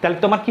 তাহলে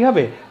তোমার কি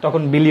হবে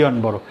তখন বিলিয়ন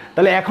বড়।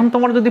 তাহলে এখন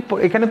তোমার যদি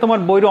এখানে তোমার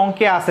বইয়ের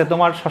অঙ্কে আছে,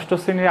 তোমার 6ষ্ঠ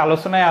শ্রেণীর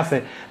আলোচনায় আছে,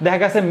 দেখা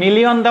গেছে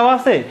মিলিয়ন দেওয়া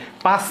আছে,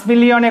 5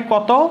 মিলিয়নে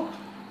কত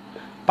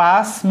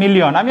 5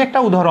 মিলিয়ন, আমি একটা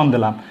উদাহরণ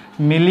দিলাম,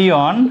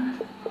 মিলিয়ন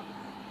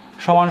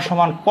সমান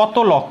সমান কত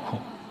লক্ষ,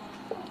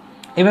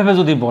 এভাবে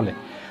যদি বলে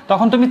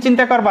তখন তুমি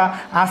চিন্তা করবা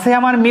আছে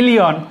আমার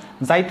মিলিয়ন,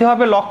 যাইতে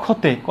হবে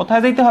লক্ষতে।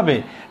 কোথায় যাইতে হবে?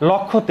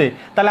 লক্ষতে।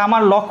 তাহলে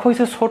আমার লক্ষ্য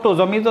হয়েছে ছোট,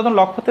 জমি যখন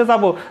লক্ষতে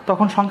যাব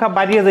তখন সংখ্যা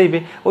বাড়িয়ে যাইবে।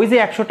 ওই যে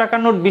 100 টাকার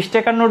নোট 20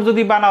 টাকার নোট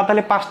যদি বানাও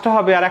তাহলে 5টা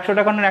হবে, আর 100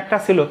 টাকার নোট একটা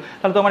ছিল,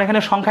 তাহলে তোমার এখানে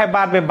সংখ্যায়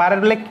বাড়বে।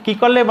 বাড়লে কি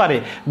করলে বাড়ে?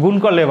 গুণ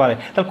করলে বাড়ে।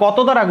 তাহলে কত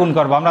দ্বারা গুণ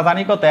করবো? আমরা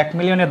জানি কত, 1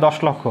 মিলিয়নে 10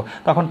 লক্ষ,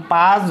 তখন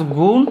 5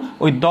 গুণ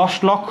ওই 10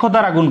 লক্ষ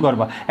দ্বারা গুণ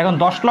করবা। এখন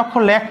 10 লক্ষ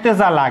লিখতে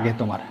যা লাগে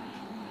তোমার,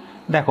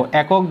 দেখো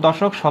একক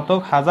দশক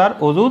শতক হাজার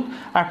অযুত,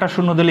 একটা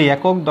শূন্য দিলেই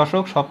একক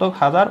দশক শতক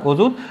হাজার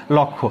অযুত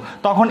লক্ষ।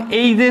 তখন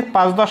এই যে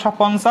 5 10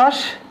 50,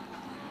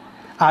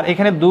 আর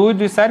এখানে 2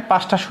 2 4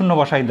 5টা শূন্য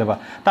বসাই দেবা,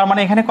 তার মানে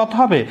এখানে কত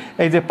হবে?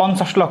 এই যে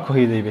 50 লক্ষ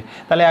হয়ে যাবে।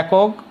 তাহলে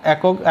একক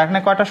একক এখানে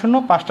কয়টা শূন্য?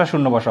 5টা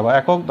শূন্য বসাবা।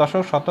 একক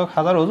দশক শতক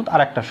হাজার অযুত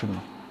আর একটা শূন্য,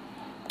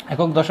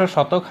 একক দশক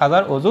শতক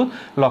হাজার অযুত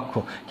লক্ষ।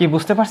 কি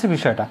বুঝতে পারছি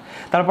বিষয়টা?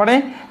 তারপরে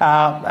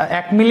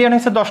 1 মিলিয়ন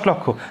হয়েছে 10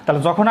 লক্ষ,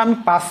 তাহলে যখন আমি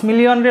 5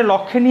 মিলিয়নের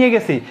লক্ষ্যে নিয়ে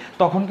গেছি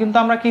তখন কিন্তু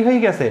আমরা কি হয়ে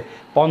গেছে?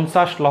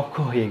 50 লক্ষ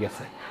হয়ে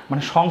গেছে।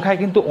 মানে সংখ্যায়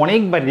কিন্তু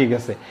অনেক বাড়িয়ে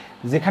গেছে।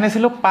 যেখানে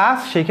ছিল 5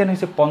 সেখানে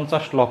হয়েছে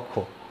 50 লক্ষ।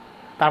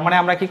 তার মানে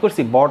আমরা কি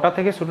করছি? বড়টা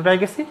থেকে ছোটটায়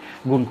গেছি,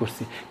 গুণ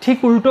করছি। ঠিক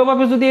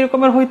উল্টোভাবে যদি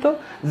এরকমের হইতো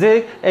যে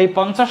এই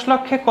 50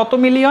 লক্ষে কত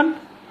মিলিয়ন,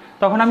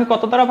 তখন আমি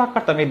কত দ্বারা ভাগ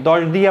করতাম? এই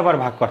 10 দিয়ে আবার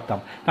ভাগ করতাম,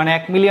 কারণ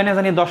 1 মিলিয়নে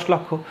জানি 10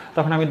 লক্ষ,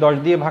 তখন আমি 10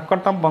 দিয়ে ভাগ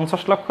করতাম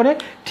 50 লক্ষরে।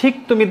 ঠিক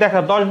তুমি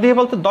দেখো 10 দিয়ে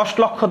বলতে 10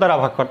 লক্ষ দ্বারা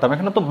ভাগ করতাম।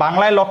 এখানে তো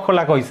বাংলায় লক্ষ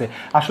লেখা হয়েছে,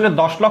 আসলে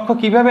 10 লক্ষ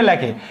কিভাবে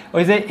লেখে?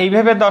 ওই যে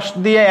এইভাবে 10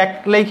 দিয়ে 1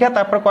 লেখা,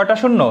 তারপর কয়টা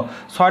শূন্য?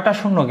 6টা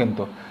শূন্য।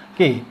 কিন্তু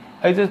কি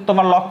এই যে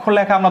তোমার লক্ষ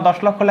লেখা, আমরা 10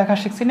 লক্ষ লেখা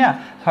শিখছি না,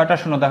 6টা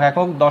শূন্য। দেখো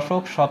একক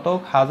দশক শতক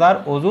হাজার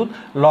অযুত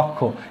লক্ষ,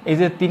 এই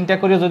যে 3টা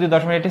করে যদি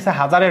 10 মিনিট হচ্ছে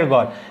হাজারের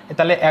গড়,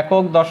 তাহলে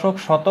একক দশক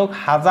শতক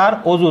হাজার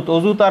অযুত,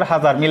 অযুত আর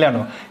হাজার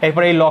মিলানো,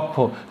 এরপরে এই লক্ষ,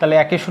 তাহলে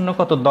 1 শূন্য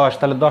কত? 10,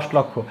 তাহলে 10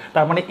 লক্ষ।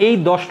 তার মানে এই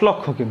 10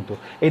 লক্ষ কিন্তু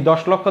এই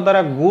 10 লক্ষ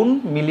দ্বারা গুণ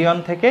মিলিয়ন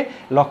থেকে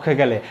লক্ষে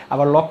গেলে,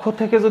 আবার লক্ষ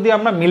থেকে যদি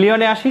আমরা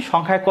মিলিয়নে আসি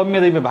সংখ্যায়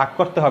কমিয়ে দিবে, ভাগ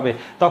করতে হবে।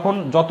 তখন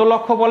যত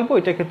লক্ষ বলবো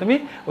ওইটাকে তুমি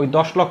ওই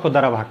 10 লক্ষ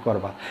দ্বারা ভাগ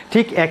করবা।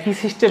 ঠিক একই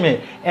সিস্টেমে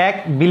 1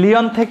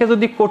 বিলিয়ন থেকে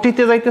যদি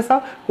কোটিতে যাইতে চাও,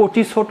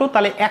 কোটি ছোট,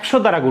 তাহলে 100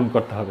 দ্বারা গুণ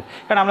করতে হবে,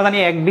 কারণ আমরা জানি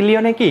 1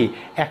 বিলিয়নে কি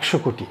 100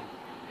 কোটি।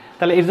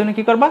 তাহলে এর জন্য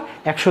কি করবা?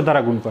 100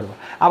 দ্বারা গুণ করবা।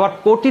 আবার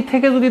কোটি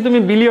থেকে যদি তুমি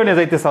বিলিয়নে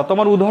যাইতে চাও,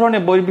 তোমার উদাহরণে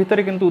বইয়ের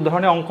ভিতরে কিন্তু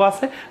উদাহরণে অঙ্ক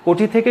আছে,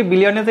 কোটি থেকে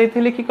বিলিয়নে যাইতে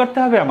হলে কি করতে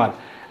হবে?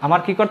 আমার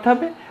কি করতে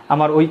হবে?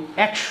 আমার ওই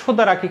 100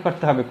 দ্বারা কি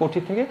করতে হবে? কোটি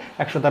থেকে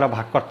 100 দ্বারা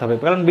ভাগ করতে হবে,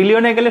 কারণ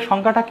বিলিয়নে গেলে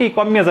সংখ্যাটা কি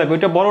কমিয়ে যাবে,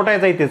 ওইটা বড়টায়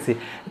যাইতেছি,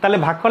 তাহলে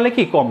ভাগ করলে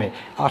কি কমে।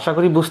 আশা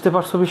করি বুঝতে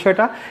পারছো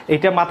বিষয়টা।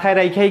 এটা মাথায়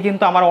রাখাই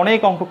কিন্তু আমার অনেক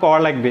অঙ্ক করা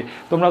লাগবে।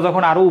 তোমরা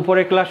যখন আরও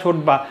উপরে ক্লাস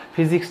উঠবা,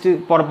 ফিজিক্স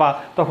পড়বা,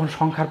 তখন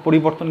সংখ্যার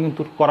পরিবর্তন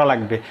কিন্তু করা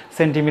লাগবে,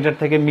 সেন্টিমিটার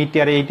থেকে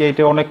মিটার,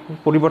 এইটা অনেক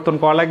পরিবর্তন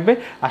করা লাগবে।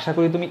 আশা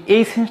করি তুমি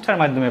এই সেন্সটার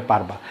মাধ্যমে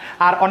পারবা।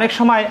 আর অনেক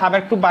সময় আবার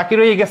একটু বাকি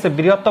রয়ে গেছে,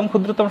 বৃহত্তম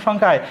ক্ষুদ্রতম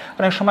সংখ্যায়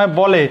অনেক সময়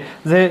বলে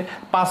যে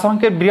 5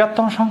 অঙ্কের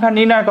বৃহত্তম সংখ্যা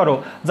নির্ণয় করো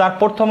যার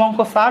প্রথম অঙ্ক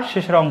 4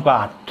 শেষের অঙ্ক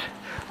 8,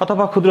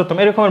 অথবা ক্ষুদ্রতম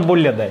এরকমের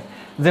বললে দেয়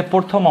যে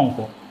প্রথম অঙ্ক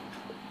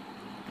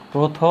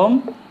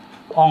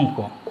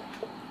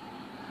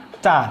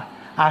 4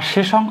 আর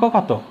শেষ অঙ্ক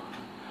কত?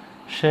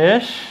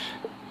 শেষ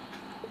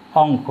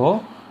অঙ্ক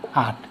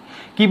 8।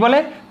 কি বলে?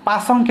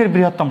 5 অঙ্কের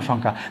বৃহত্তম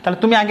সংখ্যা। তাহলে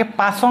তুমি আগে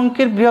 5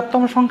 অঙ্কের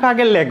বৃহত্তম সংখ্যা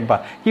আগে লিখবা।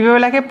 কিভাবে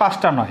লেখে?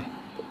 5টা নয়।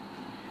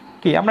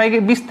 কি আমরা এই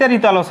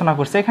বিস্তারিত আলোচনা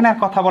করছি, এখানে আর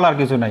কথা বলার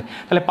কিছু নাই।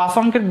 তাহলে 5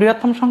 অঙ্কের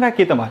বৃহত্তম সংখ্যা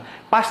কি তোমার?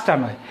 5টা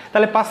নয়।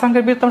 তাহলে 5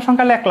 অঙ্কের বৃহত্তম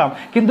সংখ্যা লিখলাম,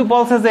 কিন্তু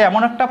বলছে যে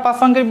এমন একটা 5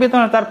 অঙ্কের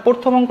বৃহত্তম, তার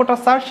প্রথম অঙ্কটা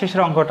 4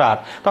 শেষের অঙ্কটা 8।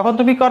 তখন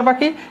তুমি করবা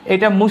কি?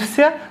 এটা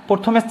মুছছে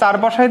প্রথমে 4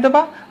 বসাই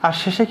দেবা, আর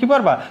শেষে কি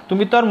করবা?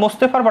 তুমি তো আর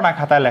মুছতে পারবা না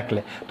খাতায়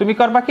লেখলে, তুমি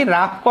করবা কি?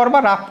 রাফ করবা,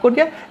 রাফ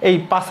করিয়ে এই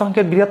 5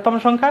 অঙ্কের বৃহত্তম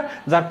সংখ্যা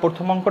যার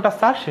প্রথম অঙ্কটা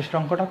 4 শেষের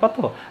অঙ্কটা কত?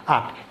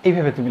 8,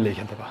 এইভাবে তুমি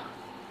লিখে দেবা।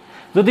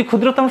 যদি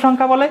ক্ষুদ্রতম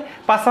সংখ্যা বলে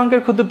 5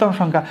 অঙ্কের ক্ষুদ্রতম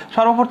সংখ্যা,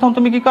 সর্বপ্রথম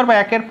তুমি কি করবা?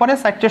 1-এর পরে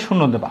 4টে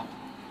শূন্য দেবা।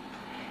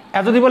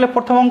 আর যদি বলে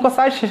প্রথম অঙ্ক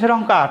 4 শেষের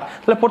অঙ্ক 8,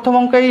 তাহলে প্রথম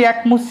অঙ্ক এই 1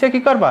 মুছছে কি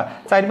করবা?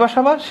 4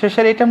 বসাবা,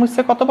 শেষের এইটা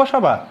মুছছে কত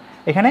বসাবা?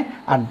 এখানে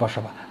 8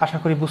 বসাবা। আশা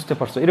করি বুঝতে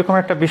পারছো। এরকম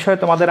একটা বিষয়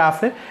তোমাদের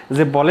আছে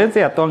যে বলে যে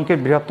এত অঙ্কের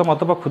বৃহত্তম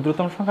অথবা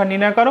ক্ষুদ্রতম সংখ্যা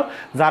নির্ণয় করো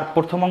যার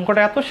প্রথম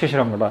অঙ্কটা এত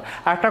শেষের অঙ্কটা।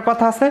 আর একটা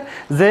কথা আছে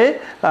যে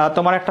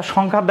তোমার একটা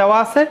সংখ্যা দেওয়া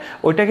আছে,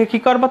 ওইটাকে কি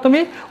করবা? তুমি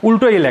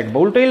উল্টোই লিখবা।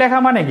 উল্টোই লেখা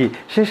মানে কি?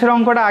 শেষের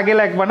অঙ্কটা আগে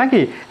লিখবা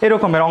নাকি,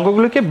 এরকমের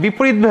অঙ্কগুলোকে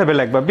বিপরীতভাবে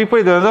লিখবা।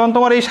 বিপরীতভাবে, যেমন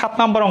তোমার এই 7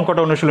 নম্বর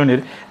অঙ্কটা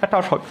অনুশীলনীর একটা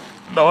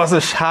দেওয়া আছে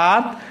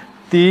 7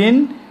 3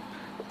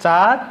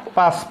 4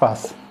 5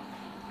 5,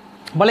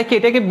 বলে কি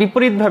এটাকে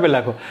বিপরীতভাবে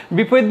লেখো।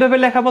 বিপরীতভাবে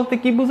লেখা বলতে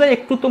কি বোঝায়?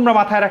 একটু তোমরা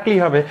মাথায় রাখলেই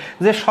হবে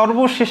যে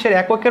সর্বশেষের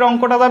এককের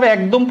অঙ্কটা যাবে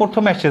একদম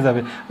প্রথমে এসে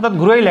যাবে, অর্থাৎ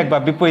ঘুরেই লিখবা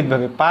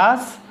বিপরীতভাবে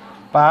 5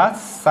 5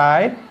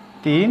 4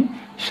 3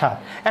 7।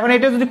 এখন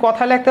এটা যদি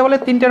কথা লিখতে বলে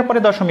 3টার পরে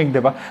দশমিক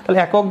দেবা, তাহলে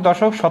একক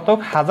দশক শতক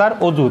হাজার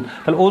অযুত,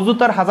 তাহলে অযুত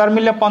আর হাজার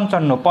মিলে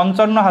 55,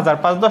 55,000,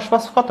 5 10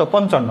 5 কত?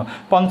 55,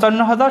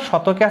 55,000,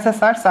 শতকে আছে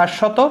 4, 4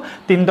 শত,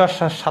 3 10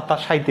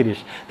 37,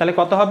 তাহলে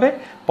কত হবে?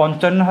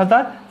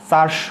 55,000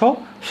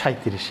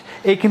 437।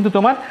 এই কিন্তু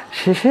তোমার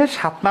শেষের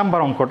 7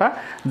 নাম্বার অঙ্কটা,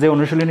 যে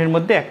অনুশীলনীর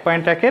মধ্যে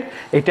 1.1-এর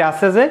এটা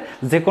আছে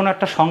যে কোনো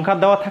একটা সংখ্যা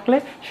দেওয়া থাকলে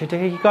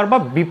সেটাকে কি করবা,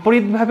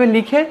 বিপরীতভাবে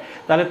লিখে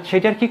তাহলে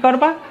সেটার কি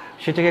করবা,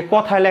 সেটাকে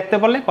কথায় লিখতে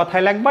বললে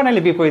কথায় লিখবা,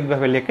 নাহলে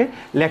বিপরীতভাবে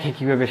লেখে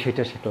কীভাবে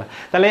সেটা শিখলা।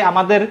 তাহলে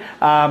আমাদের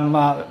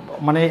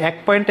মানে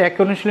 1.1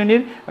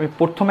 অনুশীলনীর আমি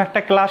প্রথম একটা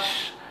ক্লাস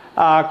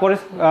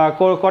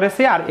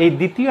করেছি, আর এই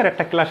দ্বিতীয় আর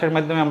একটা ক্লাসের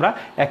মাধ্যমে আমরা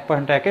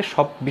 1.1-এর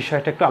সব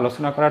বিষয়টা একটু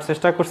আলোচনা করার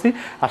চেষ্টা করছি।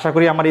 আশা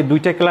করি আমার এই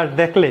দুইটা ক্লাস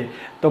দেখলে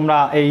তোমরা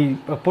এই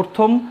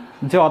প্রথম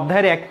যে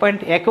অধ্যায়ের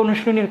 1.1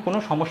 অনুশীলনীর কোনো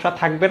সমস্যা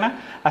থাকবে না।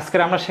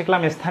 আজকের আমরা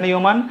শিখলাম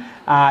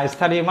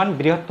স্থানীয় মান,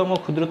 বৃহত্তম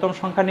ক্ষুদ্রতম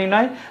সংখ্যা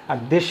নির্ণয়, আর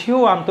দেশীয়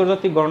ও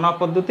আন্তর্জাতিক গণনা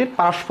পদ্ধতির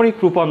পারস্পরিক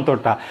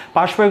রূপান্তরটা।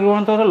 পারস্পরিক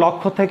রূপান্তর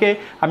লক্ষ্য থেকে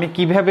আমি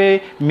কিভাবে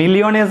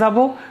মিলিয়নে যাব,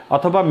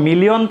 অথবা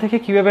মিলিয়ন থেকে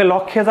কিভাবে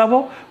লক্ষে যাব,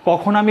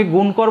 কখন আমি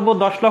গুণ করব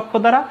 10 লক্ষ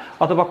দ্বারা,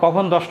 অথবা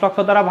কখন 10 লক্ষ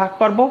দ্বারা ভাগ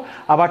করব,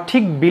 আবার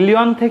ঠিক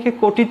বিলিয়ন থেকে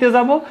কোটিতে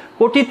যাব,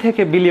 কোটি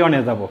থেকে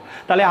বিলিয়নে যাব।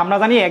 তাহলে আমরা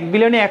জানি 1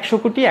 বিলিয়নে 100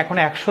 কোটি, এখন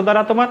 100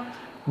 দ্বারা তোমার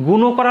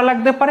গুণও করা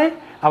লাগতে পারে,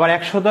 আবার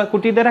 100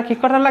 কোটি দ্বারা কি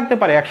করা লাগতে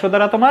পারে, 100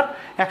 দ্বারা তোমার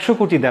 100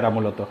 কোটি দ্বারা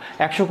মূলত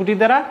 100 কোটি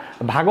দ্বারা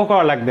ভাগও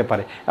করা লাগতে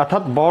পারে।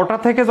 অর্থাৎ বড়টা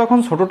থেকে যখন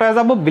ছোটটায়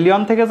যাব,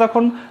 বিলিয়ন থেকে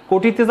যখন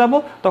কোটিতে যাব,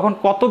 তখন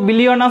কত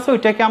বিলিয়ন আছে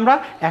ওইটাকে আমরা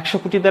 100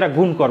 কোটি দ্বারা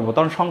গুণ করব,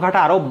 তখন সংখ্যাটা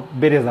আরও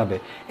বেড়ে যাবে।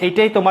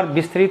 এইটাই তোমার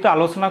বিস্তারিত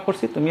আলোচনা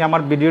করছি। তুমি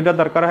আমার ভিডিওটা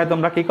দরকার হয়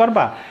তোমরা কি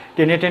করবা,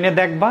 টেনে টেনে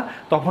দেখবা,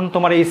 তখন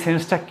তোমার এই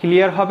সেন্সটা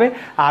ক্লিয়ার হবে।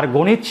 আর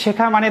গণিত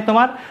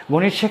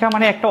শেখা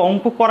মানে একটা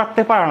অঙ্ক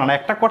করাতে পারো না,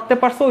 একটা করতে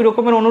পারছো ওই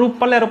রকমের অনুরূপ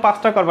পারলে আরও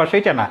 5টা করবা,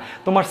 সেইটা না,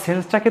 তোমার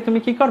সেন্সটাকে তুমি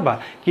কি করবা,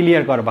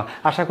 ক্লিয়ার করবা।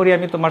 আশা করি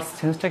আমি তোমার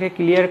সেন্সটাকে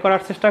ক্লিয়ার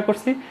করার চেষ্টা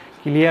করছি।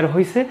 ক্লিয়ার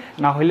হয়েছে,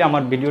 না হইলে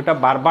আমার ভিডিওটা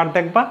বারবার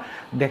দেখবা,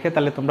 দেখে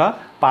তাহলে তোমরা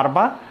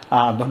পারবা।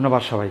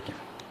 ধন্যবাদ সবাইকে।